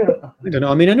don't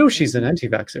know. I mean, I know she's an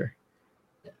anti-vaxxer.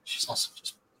 Yeah, she's also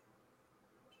just.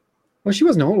 Well, she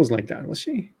wasn't always like that, was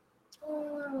she?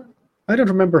 I don't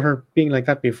remember her being like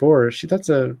that before. That's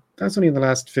only in the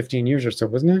last 15 years or so,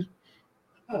 wasn't it?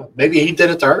 Oh, maybe he did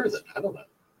it to her. Then I don't know.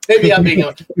 Maybe I'm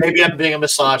being a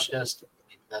misogynist.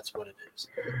 That's what it is.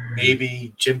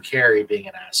 Maybe Jim Carrey being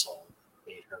an asshole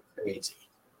made her crazy.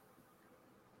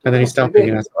 And then he stopped being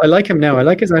an asshole. I like him now. I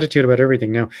like his attitude about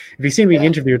everything now. If you see him being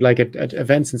interviewed like at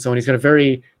events and so on, he's got a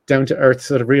very down-to-earth,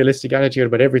 sort of realistic attitude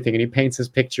about everything, and he paints his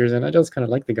pictures, and I just kind of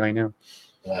like the guy now.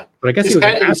 Yeah. But I guess he was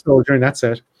an asshole during that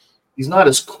set. He's not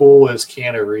as cool as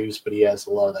Keanu Reeves, but he has a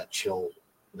lot of that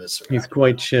chillness. He's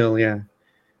quite chill, yeah.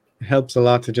 It helps a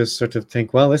lot to just sort of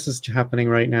think, well, this is happening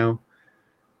right now.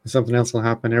 Something else will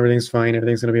happen. Everything's fine.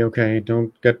 Everything's going to be okay.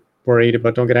 Don't get worried,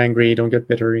 but don't get angry. Don't get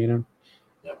bitter, Yep.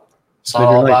 It's not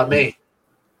all about me.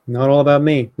 Not all about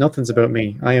me. Nothing's about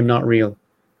me. I am not real.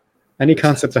 Any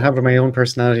concept I have of my own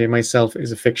personality and myself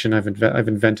is a fiction I've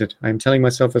invented. I am telling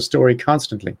myself a story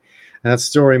constantly, and that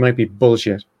story might be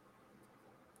bullshit.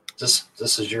 This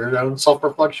is your own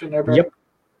self-reflection, everyone?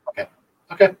 Yep.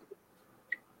 Okay.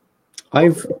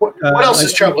 What else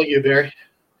is troubling you, Barry?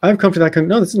 I've come to that.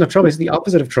 No, this is not trouble. It's the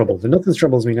opposite of trouble. Nothing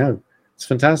troubles me now. It's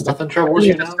fantastic. Nothing troubles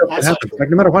you now? That's not true. Like,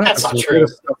 no matter what happens, that's not true.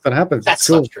 Stuff that happens. That's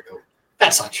cool. not true.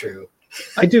 That's not true.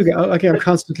 I do get okay. I'm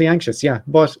constantly anxious. Yeah,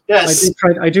 but yes.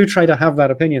 I do try to have that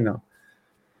opinion though.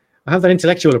 I have that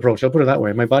intellectual approach. I'll put it that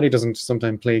way. My body doesn't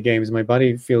sometimes play games. My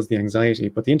body feels the anxiety,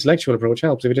 but the intellectual approach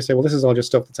helps. If you just say, well, this is all just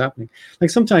stuff that's happening.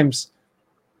 Like sometimes,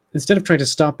 instead of trying to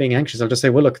stop being anxious, I'll just say,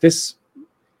 well, look, this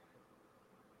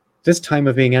time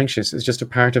of being anxious is just a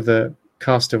part of the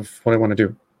cost of what I want to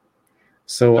do.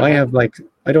 So I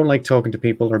don't like talking to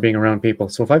people or being around people.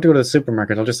 So if I have to go to the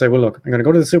supermarket, I'll just say, well, look, I'm going to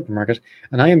go to the supermarket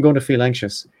and I am going to feel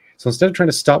anxious. So instead of trying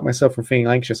to stop myself from feeling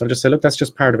anxious, I'll just say, look, that's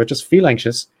just part of it. Just feel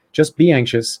anxious. Just be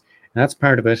anxious. And that's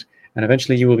part of it. And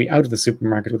eventually you will be out of the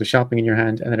supermarket with the shopping in your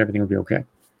hand and then everything will be okay.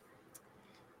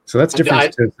 So that's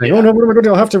different to saying, oh, no, what am I going to do?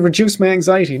 I'll have to reduce my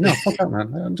anxiety. No, fuck that,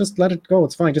 man. Just let it go.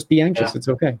 It's fine. Just be anxious. Yeah. It's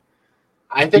okay.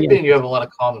 I think that you have a lot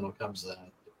of common when it comes to that.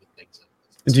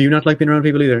 Do you not like being around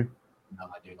people either? No,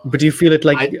 I do not. But do you feel it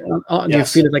like do you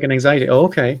feel it like an anxiety? Oh,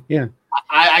 okay. Yeah.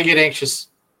 I get anxious.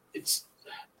 It's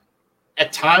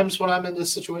at times when I'm in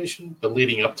this situation, but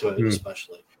leading up to it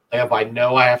especially. Like if I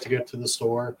know I have to go to the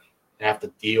store and have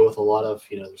to deal with a lot of,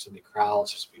 there's going to be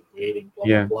crowds, there's going to be waiting,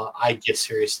 blah, blah, I get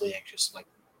seriously anxious, like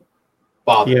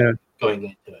bothered going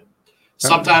into it.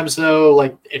 Sometimes though,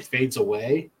 like it fades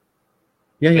away.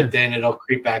 But then it'll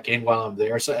creep back in while I'm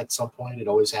there. So at some point, it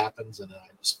always happens, and I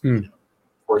just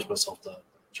force myself to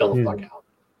chill the fuck out.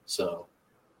 So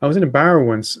I was in a bar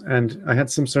once, and I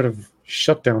had some sort of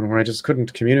shutdown where I just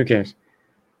couldn't communicate.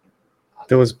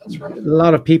 There was a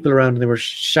lot of people around, and they were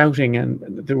shouting, and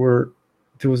there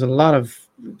was a lot of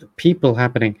people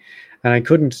happening, and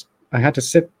I had to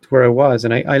sit where I was,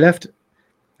 and I left.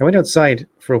 I went outside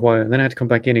for a while, and then I had to come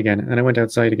back in again, and I went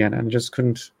outside again, and I just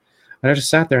couldn't. And I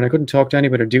just sat there and I couldn't talk to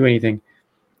anybody or do anything.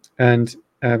 And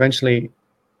eventually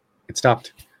it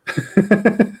stopped.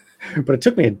 But it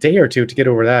took me a day or two to get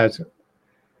over that, So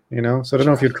I don't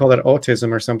know if you'd call that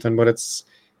autism or something, but it's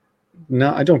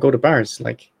no, I don't go to bars.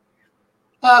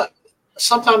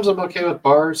 Sometimes I'm okay with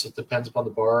bars. It depends upon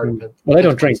the bar. Well, I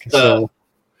don't drink. Yeah.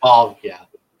 I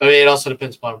mean, it also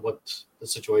depends upon what the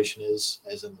situation is,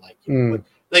 as in like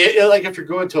if you're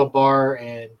going to a bar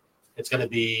and it's going to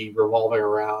be revolving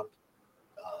around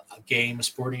a game, a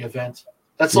sporting event,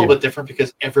 that's a little bit different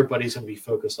because everybody's going to be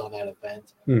focused on that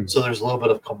event. So there's a little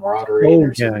bit of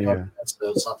camaraderie. So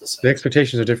it's not the same. The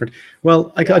expectations are different.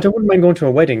 Well, I don't mind going to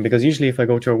a wedding because usually if I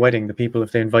go to a wedding, the people,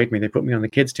 if they invite me, they put me on the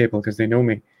kids' table because they know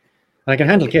me. And I can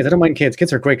handle kids. I don't mind kids.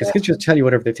 Kids are great because kids just tell you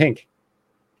whatever they think.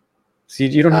 So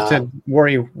you don't have to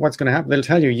worry what's going to happen. They'll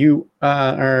tell you, you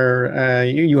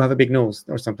have a big nose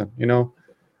or something,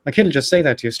 A kid will just say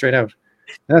that to you straight out.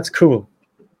 And that's cool.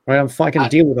 Right, I can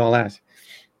deal with all that.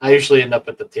 I usually end up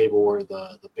at the table where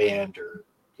the band or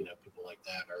people like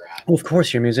that are at. Well, of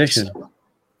course, you're a musician. So,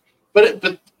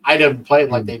 but I don't play it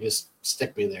like they just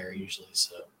stick me there usually.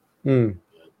 So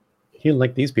you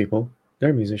like these people?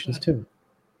 They're musicians too.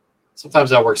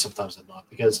 Sometimes that works, sometimes it not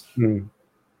because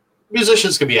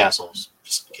musicians can be assholes,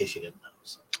 just in case you didn't know.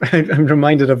 So. I'm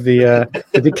reminded of the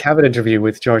Dick Cavett interview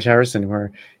with George Harrison,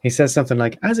 where he says something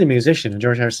like, "As a musician," and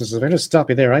George Harrison says, "I'll just stop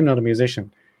you there. I'm not a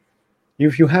musician.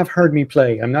 You have heard me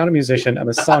play. I'm not a musician. I'm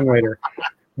a songwriter."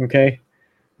 Okay.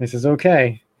 He says,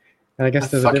 "Okay." And I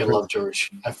guess there's a difference. Love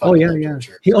George. I fucking love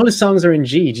George. All his songs are in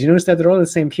G. Did you notice that they're all the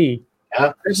same key?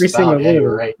 Yeah. Every single one.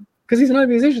 You're right. Because he's not a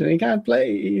musician. He can't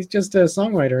play. He's just a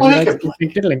songwriter. Oh, he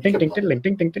likes tiddling, ding, ding, tiddling,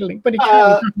 ding, ding, tiddling. But he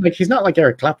can't. He's not like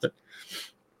Eric Clapton.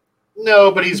 No,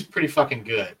 but he's pretty fucking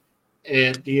good.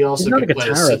 And he also he's not a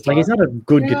guitarist. Like, he's not a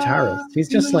good guitarist. He's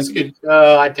just like... Good.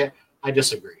 I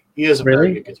disagree. He is a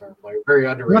very good guitar player. Very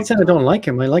underrated. I'm not saying I don't like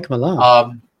him. I like him a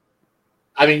lot.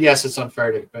 I mean, yes, it's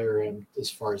unfair to compare him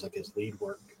as far as like his lead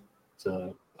work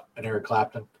to an Eric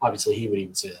Clapton. Obviously, he would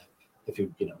even say that if he,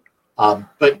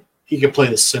 but he could play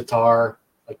the sitar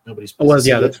like nobody's. Well,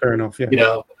 yeah, that's fair enough. Yeah,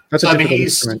 that's a difficult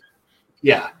instrument.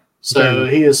 Yeah, so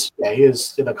he is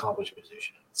an accomplished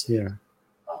musician. Yeah.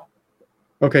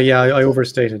 Okay, yeah, I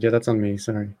overstated. Yeah, that's on me.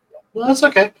 Sorry. Well, that's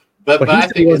okay. But I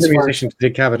think he was a musician to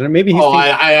Dick Cavett, and maybe he's.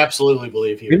 I absolutely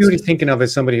believe he. Maybe what he's thinking of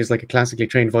is somebody who's like a classically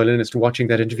trained violinist watching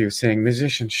that interview, saying,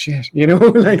 "Musician, shit,"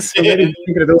 like so. Maybe he's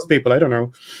thinking of those people. I don't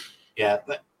know. Yeah,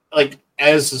 but like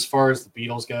as far as the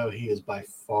Beatles go, he is by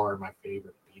far my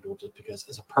favorite Beatle, just because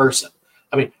as a person.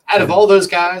 I mean, out of all those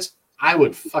guys, I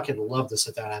would fucking love to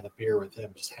sit down and have a beer with him,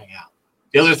 and just hang out.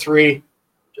 The other three,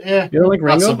 you don't like Ringo?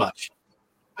 Not so much.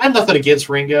 I have nothing against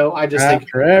Ringo. I just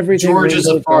think George is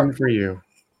a far for you.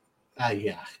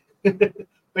 Yeah. But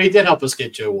he did help us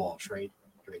get Joe Walsh, right?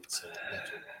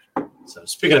 So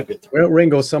speaking of good, well,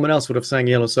 Ringo, someone else would have sang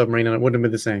Yellow Submarine and it wouldn't have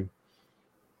been the same.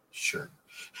 Sure.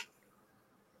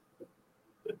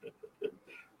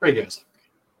 Ringo's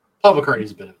Paul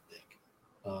McCartney's a bit of a dick.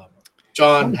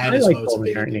 John had his moments of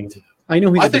being too. I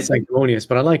know he's a bit sanctimonious,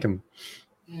 but I like him.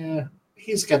 Yeah,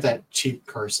 he's got that cheap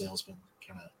car salesman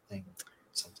kind of thing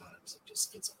sometimes. It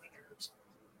just gets on my nerves.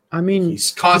 I mean,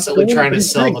 he's constantly trying to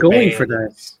sell the band. For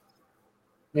that.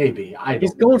 Maybe.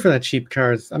 He's going for that cheap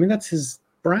cars. I mean, that's his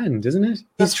brand, isn't it?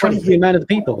 He's trying to be a man of the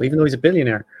people, even though he's a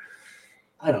billionaire.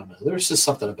 I don't know. There's just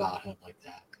something about him like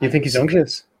that. You think he's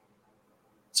unctuous?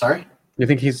 Sorry? You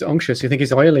think he's unctuous? You think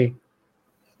he's oily?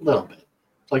 A little bit.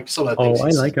 Like some of the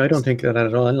things. I don't think that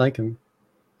at all. I like him.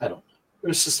 I don't know.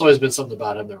 There's just always been something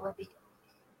about him that rubbed me.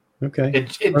 Okay.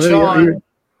 And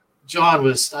John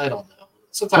was, I don't know.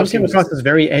 Sometimes he came across as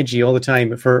very edgy all the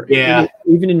time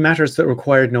even in matters that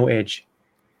required no edge.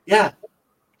 Yeah.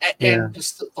 And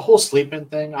just the whole sleeping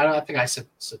thing. I think I sent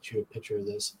you a picture of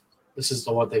this. This is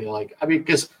the one thing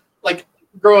because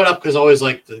growing up, because I always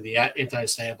liked the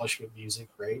anti-establishment music,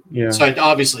 right? Yeah. So I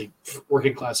obviously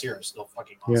working class heroes still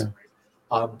fucking awesome,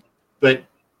 right? But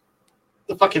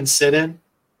the fucking sit-in,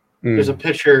 there's a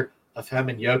picture of him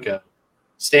and Yoko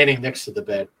standing next to the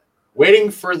bed,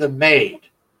 waiting for the maid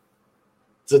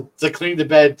to clean the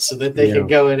bed so that they can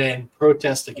go in and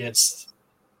protest against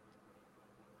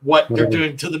what they're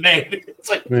doing to the maid. It's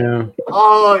like,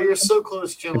 oh, you're so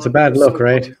close, John. It's a bad look,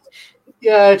 right? Close.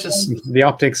 Yeah, it just... The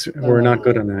optics were not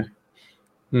good on that.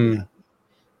 Yeah.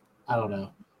 I don't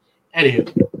know.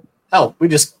 Anywho, hell, we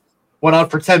just went on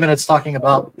for 10 minutes talking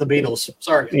about the Beatles.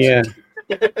 Sorry, guys.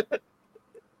 Yeah.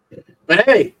 But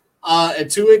hey, in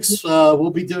 2 weeks,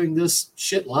 we'll be doing this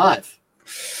shit live.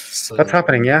 So, that's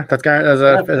happening, yeah. That's going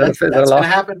to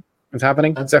happen. It's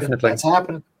happening, definitely. That's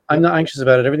happening. I'm not anxious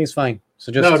about it. Everything's fine.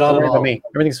 So just don't worry about me.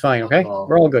 Everything's fine, okay?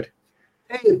 We're all good.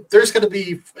 Hey, there's going to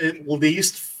be at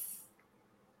least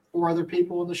 4 other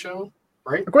people on the show,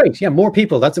 right? Great. Yeah, more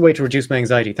people. That's a way to reduce my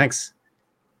anxiety. Thanks.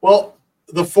 Well,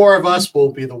 the 4 of us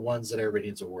will be the ones that everybody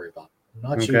needs to worry about.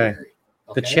 Not you, Harry.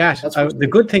 Okay? The chat. The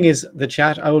good thing is the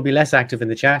chat, I will be less active in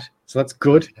the chat. So that's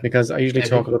good because I usually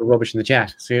talk a lot of rubbish in the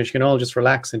chat. So you can all just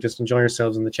relax and just enjoy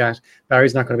yourselves in the chat.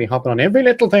 Barry's not going to be hopping on every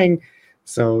little thing.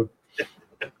 So...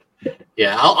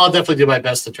 Yeah, I'll definitely do my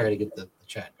best to try to get the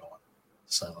chat going.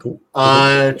 So, cool.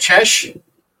 Chesh,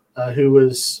 who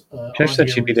was Chesh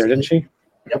said she'd be there, didn't she?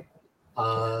 Yep.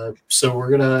 So we're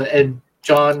gonna, and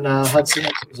John Hudson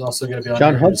is also gonna be on.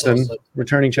 John Hudson,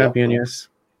 returning champion, yes.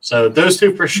 So those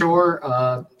 2 for sure.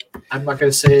 I'm not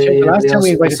gonna say. The last time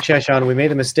we invited Chesh on, we made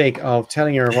the mistake of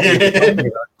telling her what we were talking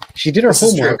about. She did her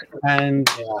homework, and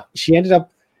she ended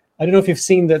up. I don't know if you've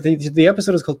seen that the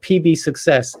episode is called PB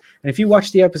Success. And if you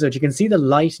watch the episode, you can see the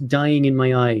light dying in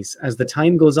my eyes. As the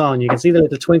time goes on, you can see the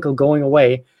little twinkle going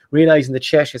away, realizing that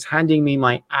Chesh is handing me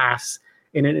my ass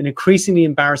in an increasingly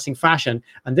embarrassing fashion.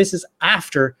 And this is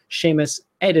after Seamus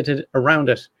edited around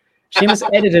it. Seamus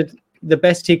edited the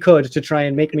best he could to try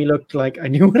and make me look like I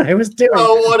knew what I was doing.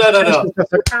 Oh, no.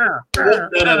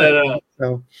 No.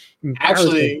 So,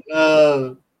 actually,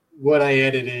 what I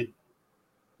edited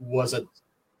wasn't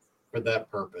for that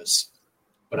purpose.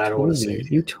 But I don't want to say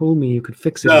it. You told me you could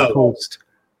fix it in post.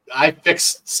 I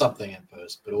fixed something in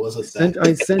post, but it wasn't that.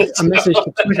 I sent a message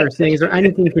to Twitter saying, "Is there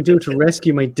anything you could do to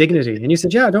rescue my dignity?" And you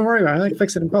said, "Yeah, don't worry about it. I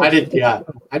fix it in post." I did, yeah.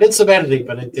 I did some editing,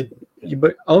 but it did.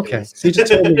 But okay, so you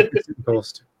just told me to fix it in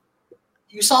post.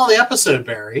 You saw the episode,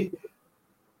 Barry.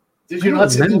 Did you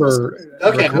not remember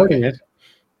recording it?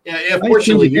 Yeah,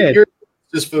 unfortunately, you're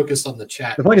just focused on the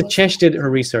chat. The point is, Chesh did her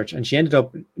research, and she ended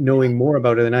up knowing more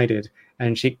about it than I did.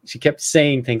 And she kept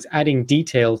saying things, adding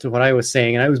detail to what I was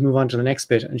saying, and I was move on to the next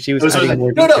bit, and she was adding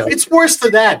more detail. No, it's worse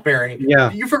than that, Barry.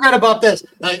 Yeah, you forgot about this.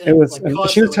 It was.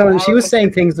 She was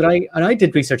saying things that I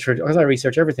did research for, because I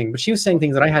research everything, but she was saying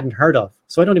things that I hadn't heard of,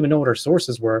 so I don't even know what her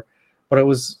sources were. But it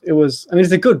was. I mean,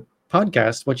 it's a good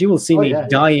podcast, but you will see me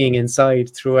dying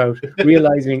inside throughout,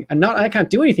 realizing, and I can't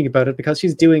do anything about it because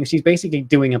she's basically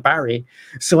doing a Barry,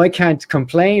 so I can't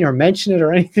complain or mention it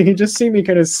or anything. You just see me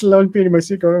kind of slumping in my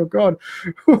seat, going, "Oh God,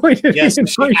 why did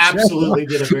she absolutely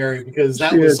did a Barry, because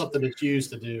that was something that she used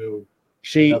to do."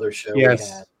 Another show.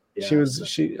 Yes, we had.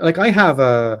 She like, I have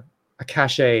a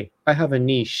cachet, I have a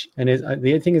niche, and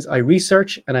the thing is, I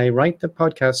research and I write the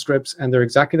podcast scripts, and they're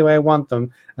exactly the way I want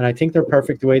them, and I think they're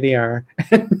perfect the way they are.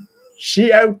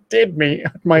 She outdid me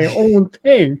at my own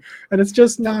thing, and it's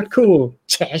just not cool.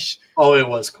 Chesh. Oh, it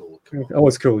was cool. Oh,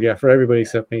 it's cool. Yeah, for everybody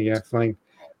except me. Yeah, fine.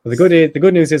 Well, the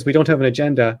good news is we don't have an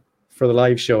agenda for the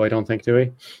live show. I don't think, do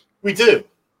we? We do.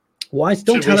 Why?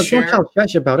 Don't tell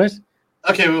Chesh about it.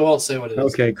 Okay, we won't say what it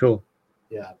is. Okay, cool.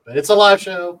 Yeah, but it's a live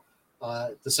show.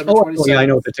 December 27th. Oh, yeah, I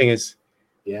know what the thing is.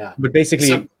 Yeah. But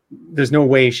basically, there's no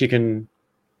way she can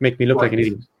make me look like an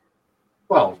idiot.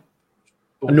 Well,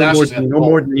 no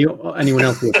more than anyone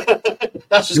else would.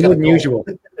 That's just more than usual,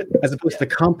 as opposed to the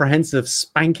comprehensive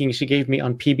spanking she gave me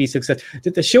on PB Success.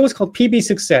 The show is called PB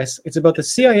Success. It's about the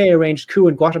CIA-arranged coup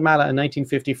in Guatemala in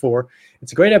 1954.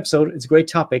 It's a great episode. It's a great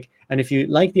topic. And if you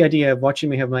like the idea of watching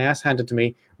me have my ass handed to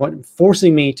me,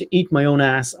 forcing me to eat my own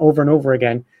ass over and over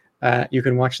again, you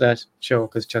can watch that show,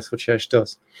 because that's what Chesh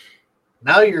does.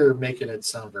 Now you're making it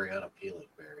sound very unappealing,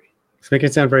 Barry. It's making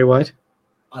it sound very what?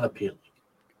 Unappealing.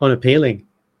 Unappealing.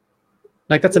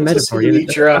 Like, that's a metaphor. You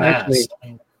eat your own ass.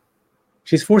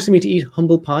 She's forcing me to eat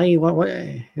humble pie. What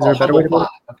is there a better way to put it?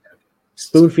 Okay.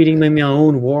 Spoon feeding me my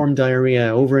own warm diarrhea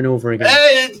over and over again.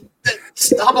 Hey,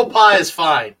 humble pie is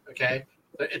fine. Okay,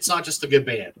 it's not just a good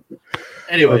band.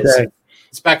 Anyways,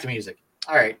 it's back to music.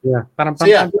 All right. Yeah. So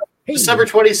yeah, December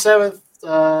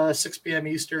 27th, 6 p.m.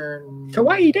 Eastern.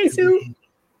 Kawaii Desu.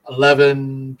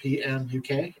 11 p.m.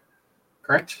 UK.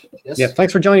 Correct? Yes. Yeah,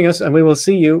 thanks for joining us, and we will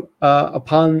see you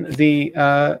upon the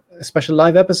special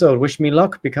live episode. Wish me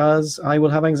luck, because I will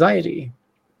have anxiety.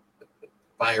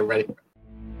 Bye, everybody.